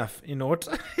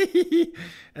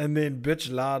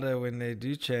bitch louder when they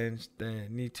do change, they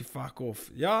need to fuck off.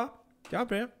 Yeah,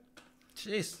 bro.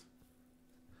 Jeez.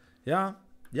 Yeah.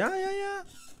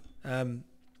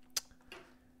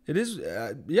 It is.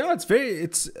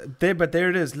 It's there, but there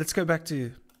it is. Let's go back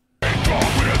to.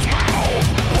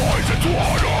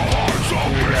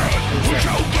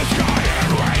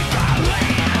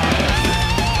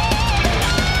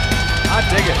 I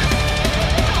dig it.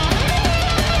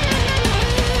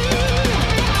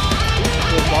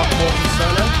 Little Mark Morton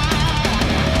solo.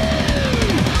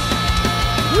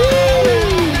 Woo!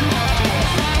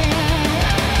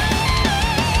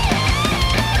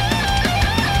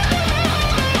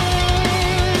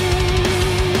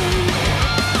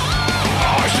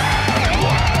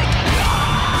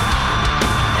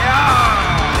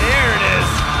 Yeah, there it is.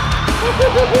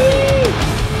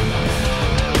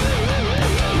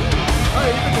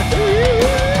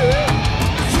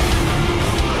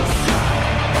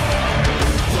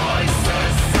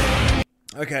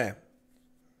 Okay,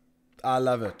 I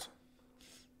love it.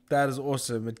 That is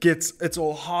awesome. It's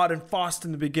all hard and fast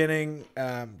in the beginning.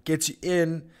 Gets you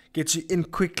in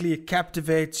quickly. It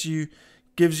captivates you,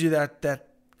 gives you that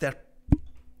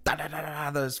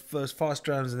those fast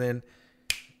drums, and then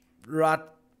right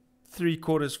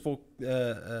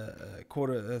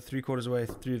 3/4 way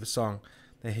through the song,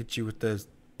 they hit you with those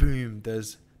boom,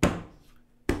 those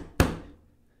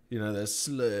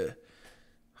slow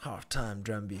half-time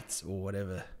drum beats or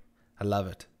whatever. I love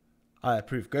it. I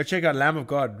approve. Go check out Lamb of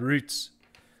God Roots,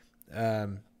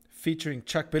 featuring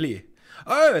Chuck Billy.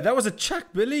 Oh, that was a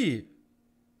Chuck Billy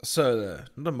solo,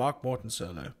 not a Mark Morton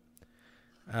solo.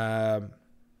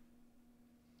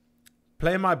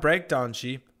 Play my breakdown,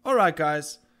 sheep. All right,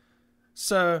 guys.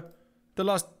 So the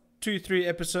last 2-3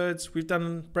 episodes we've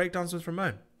done breakdowns with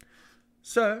Ramon.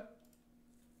 So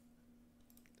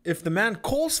if the man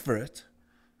calls for it,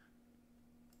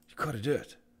 you got to do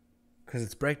it, because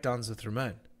it's breakdowns with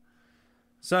Ramon.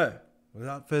 So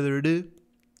without further ado,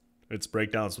 it's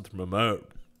breakdowns with Ramon.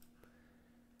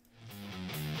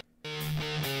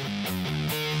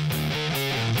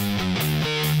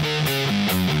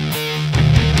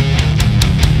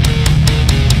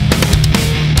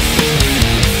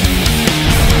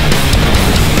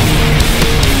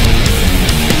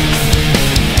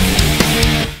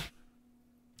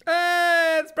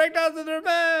 Breakdowns with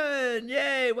Ramon!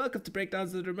 Yay! Welcome to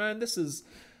Breakdowns with Ramon. This is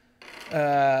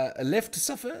Left to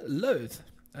Suffer, Loathe.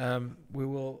 We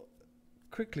will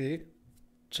quickly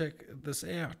check this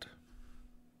out.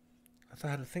 I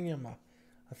had a thing in my...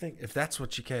 I think if that's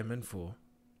what you came in for,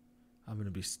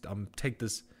 I'm take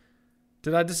this...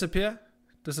 Did I disappear?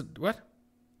 Does it... What?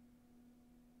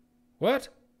 What?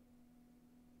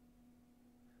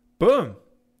 Boom!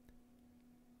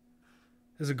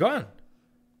 Is it gone?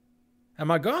 Am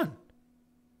I gone? Are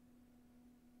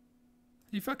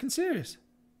you fucking serious?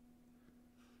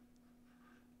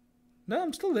 No,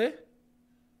 I'm still there.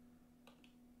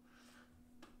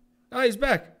 Oh, he's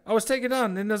back. I was taken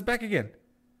down, then I was back again.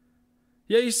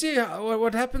 Yeah, you see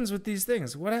what happens with these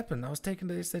things. What happened? I was taken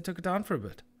to this, they took it down for a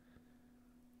bit.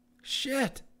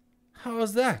 Shit. How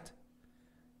was that?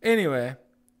 Anyway,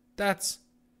 that's...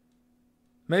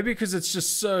 Maybe because it's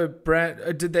just so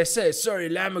brand... did they say, sorry,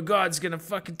 Lamb of God's going to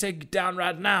fucking take you down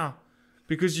right now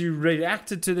because you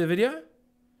reacted to the video?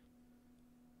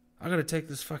 I got to take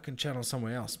this fucking channel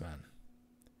somewhere else, man.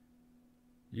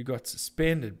 You got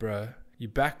suspended, bro. You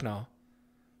back now.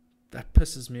 That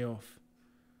pisses me off.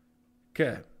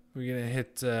 Okay, we're going to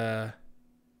hit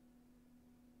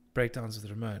breakdowns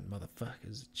with Ramon.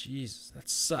 Motherfuckers. Jesus, that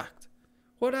sucked.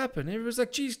 What happened? Everyone's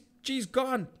like, geez,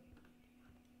 gone.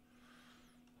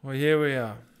 Well, here we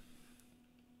are.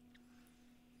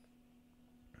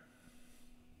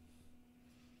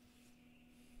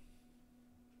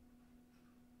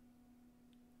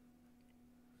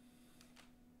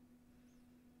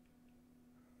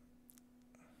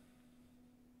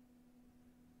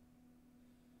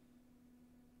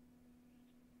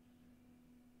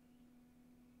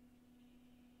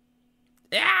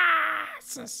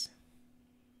 Yes!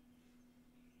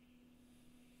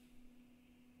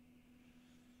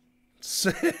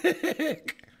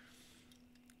 Sick.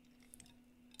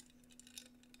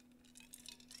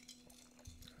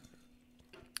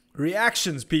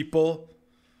 Reactions, people.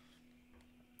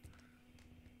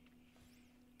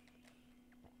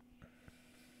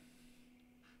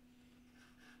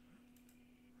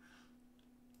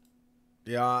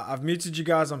 Yeah, I've muted you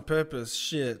guys on purpose.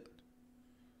 Shit.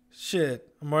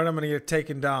 Shit, I'm worried I'm gonna get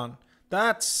taken down.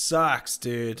 That sucks,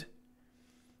 dude.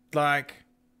 Like,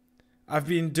 I've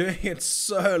been doing it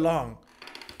so long.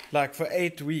 Like, for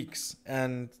 8 weeks.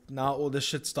 And now all this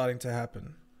shit's starting to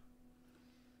happen.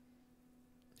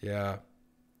 Yeah.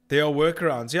 There are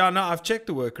workarounds. Yeah, no, I've checked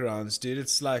the workarounds, dude.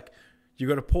 It's like, you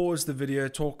got to pause the video,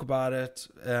 talk about it,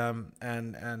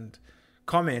 and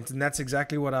comment. And that's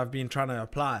exactly what I've been trying to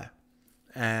apply.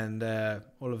 And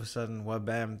all of a sudden, well,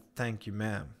 bam, thank you,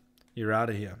 ma'am. You're out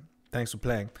of here. Thanks for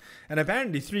playing. And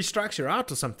apparently 3 strikes you're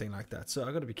out or something like that. So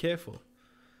I got to be careful.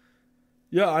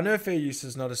 Yeah, I know fair use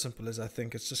is not as simple as I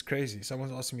think. It's just crazy.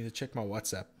 Someone's asking me to check my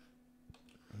WhatsApp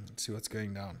and see what's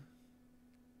going down.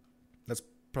 That's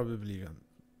probably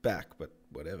back, but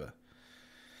whatever.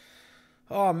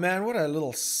 Oh, man, what a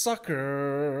little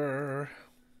sucker.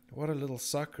 What a little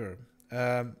sucker.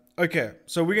 Okay,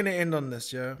 so we're going to end on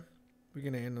this, yeah? We're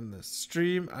going to end on this.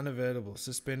 Stream unavailable.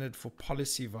 Suspended for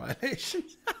policy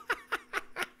violations.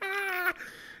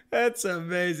 That's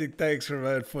amazing. Thanks,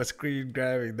 Ramon, for screen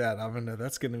grabbing that. I don't know.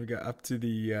 That's going to go up to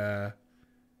the...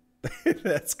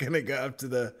 that's going to go up to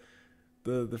the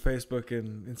Facebook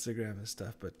and Instagram and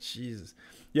stuff. But Jesus.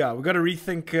 Yeah, we got to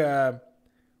rethink...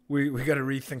 we got to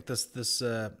rethink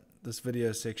this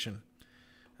video section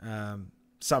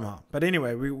somehow. But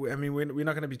anyway, we're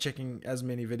not going to be checking as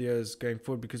many videos going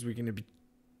forward because we're going to be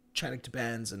chatting to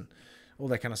bands and all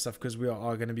that kind of stuff because we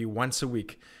are going to be once a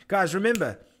week. Guys,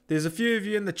 remember, there's a few of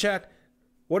you in the chat.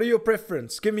 What are your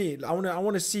preference? Give me. I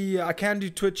want to see. I can do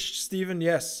Twitch, Stephen.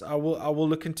 Yes, I will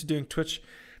look into doing Twitch.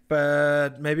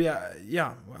 But maybe,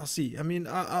 I'll see. I mean,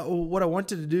 what I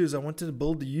wanted to do is I wanted to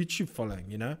build the YouTube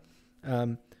following, you know.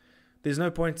 There's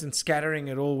no point in scattering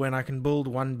it all when I can build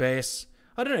one base.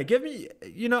 I don't know. Give me,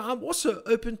 I'm also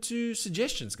open to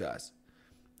suggestions, guys.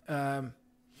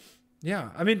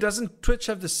 Yeah. I mean, doesn't Twitch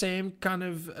have the same kind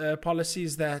of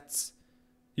policies that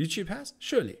YouTube has?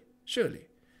 Surely.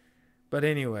 But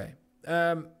anyway.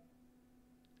 That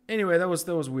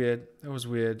was weird.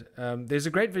 There's a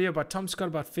great video by Tom Scott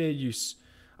about fair use.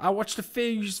 I watched a fair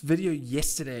use video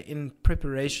yesterday in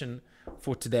preparation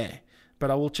for today. But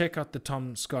I will check out the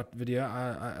Tom Scott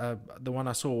video. The one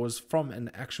I saw was from an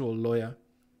actual lawyer.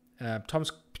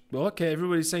 Okay,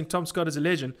 everybody's saying Tom Scott is a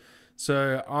legend.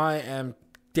 So I am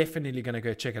definitely going to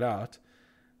go check it out.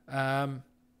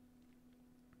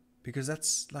 Because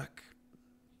that's like,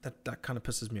 that kind of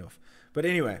pisses me off. But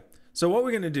anyway, so what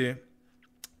we're going to do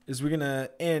is we're going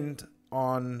to end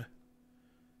on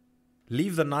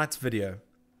Leave the Night's video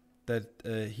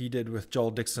that he did with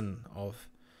Joel Dixon of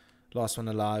Last One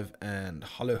Alive and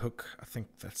Hollow Hook, I think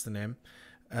that's the name.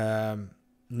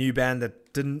 New band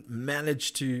that didn't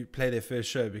manage to play their first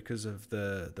show because of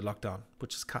the lockdown,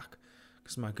 which is cuck.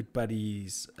 Because my good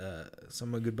buddies,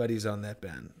 some of my good buddies are on that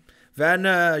band. Van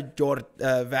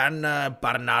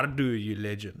Bernardo, you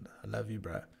legend. I love you,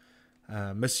 bro.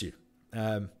 Miss you.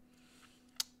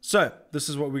 So this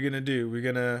is what we're gonna do. We're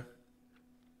gonna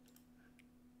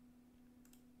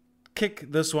kick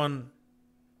this one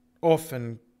off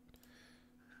and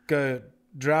go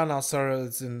drown our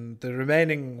sorrows in the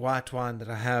remaining white wine that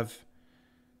I have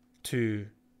to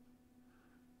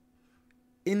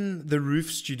In the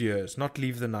Roof Studios, not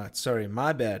Leave the Night, sorry,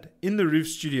 my bad. In the Roof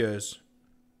Studios,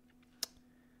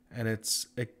 and it's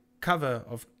a cover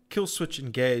of Killswitch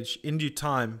Engage, In Due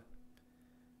Time,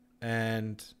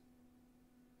 and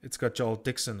it's got Joel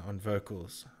Dixon on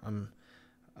vocals.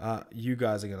 You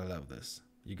guys are gonna love this.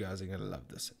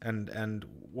 And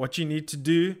what you need to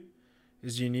do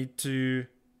is you need to,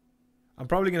 I'm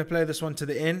probably going to play this one to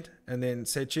the end and then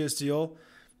say cheers to y'all.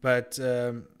 But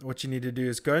what you need to do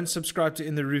is go and subscribe to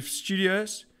In the Roof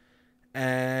Studios.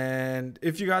 And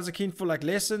if you guys are keen for like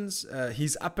lessons,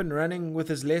 he's up and running with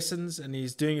his lessons and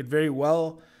he's doing it very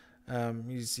well.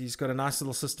 He's got a nice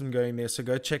little system going there. So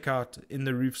go check out In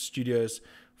the Roof Studios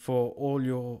for all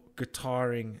your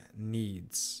guitaring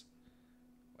needs.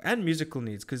 And musical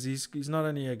needs, because he's not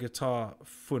only a guitar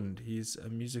fund, he's a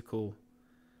musical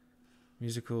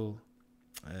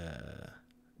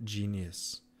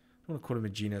genius. I don't want to call him a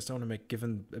genius. I don't want to give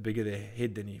him a bigger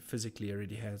head than he physically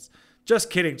already has. Just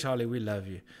kidding, Charlie. We love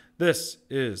you. This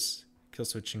is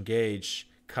Killswitch Engage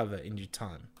cover In Due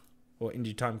Time. Or In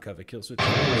Due Time cover, Killswitch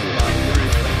Engage.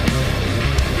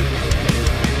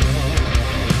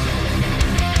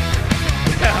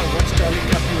 Yeah, watch Charlie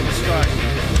cut with a strike.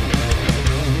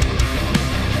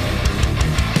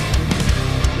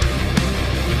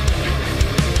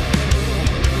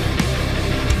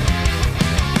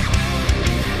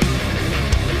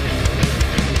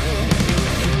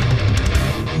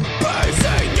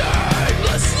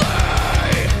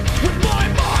 With my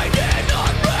mind in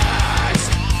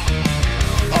unrest,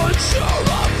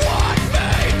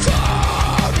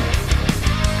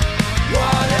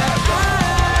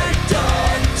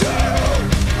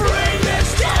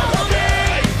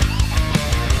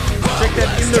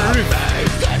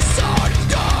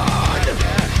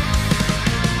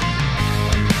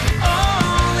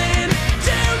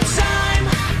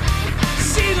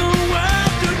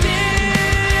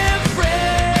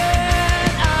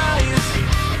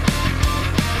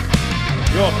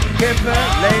 Kemper,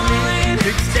 Laney,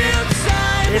 Big Step,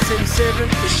 SM7.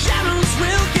 Shadows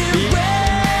will give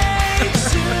way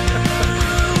to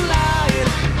light.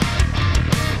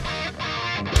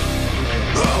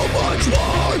 How much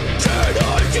more can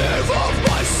I give of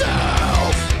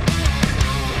myself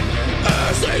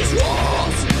as these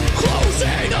walls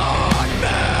closing on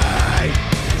me?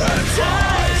 As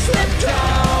I slip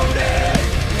down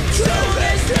into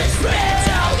this despair,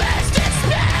 till this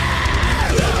despair,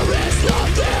 there is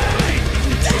nothing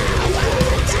that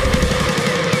will do.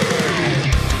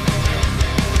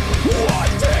 What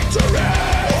victory?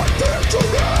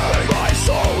 My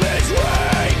soul is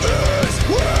weak.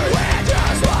 Where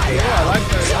does my help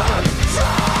come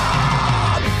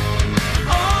from?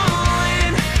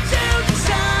 On till the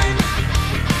time.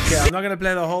 Okay, I'm not going to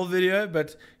play the whole video,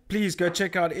 but please go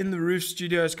check out In the Roof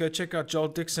Studios. Go check out Joel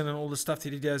Dixon and all the stuff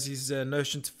that he does. His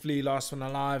Notion to Flee, Last One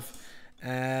Alive.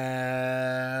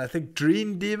 I think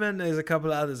Dream Demon. There's a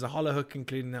couple of others. A Hollow Hook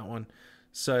including that one.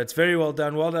 So it's very well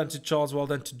done. Well done to Charles. Well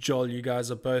done to Joel. You guys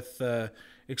are both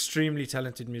extremely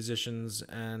talented musicians.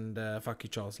 And fuck you,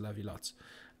 Charles. Love you lots.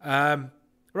 Right,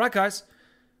 guys.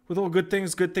 With all good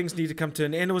things need to come to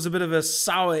an end. It was a bit of a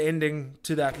sour ending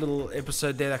to that little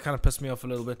episode there. That kind of pissed me off a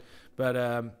little bit. But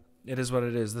it is what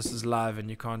it is. This is live, and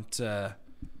you can't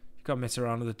mess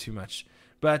around with it too much.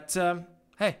 But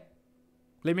hey,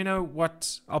 let me know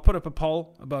what. I'll put up a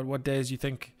poll about what days you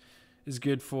think is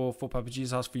good for Papa G's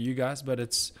house for you guys. But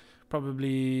it's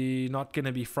probably not going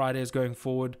to be Fridays going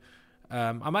forward.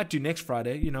 I might do next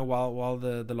Friday. You know, while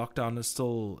the lockdown is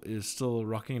still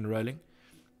rocking and rolling.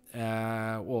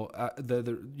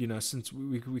 You know, since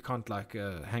we can't like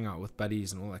hang out with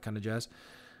buddies and all that kind of jazz.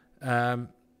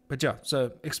 But yeah,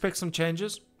 so expect some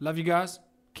changes. Love you guys.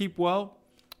 Keep well.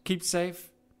 Keep safe.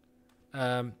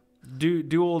 Do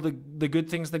all the good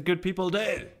things that good people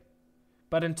do.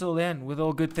 But until then, with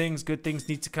all good things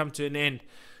need to come to an end.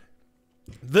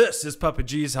 This is Papa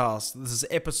G's house. This is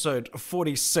episode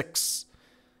 46.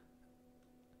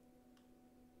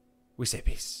 We say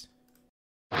peace.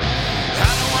 I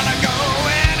don't wanna go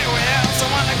anywhere else. I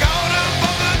wanna go to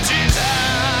Papa G's.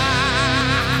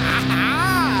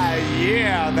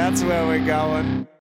 Yeah, that's where we're going.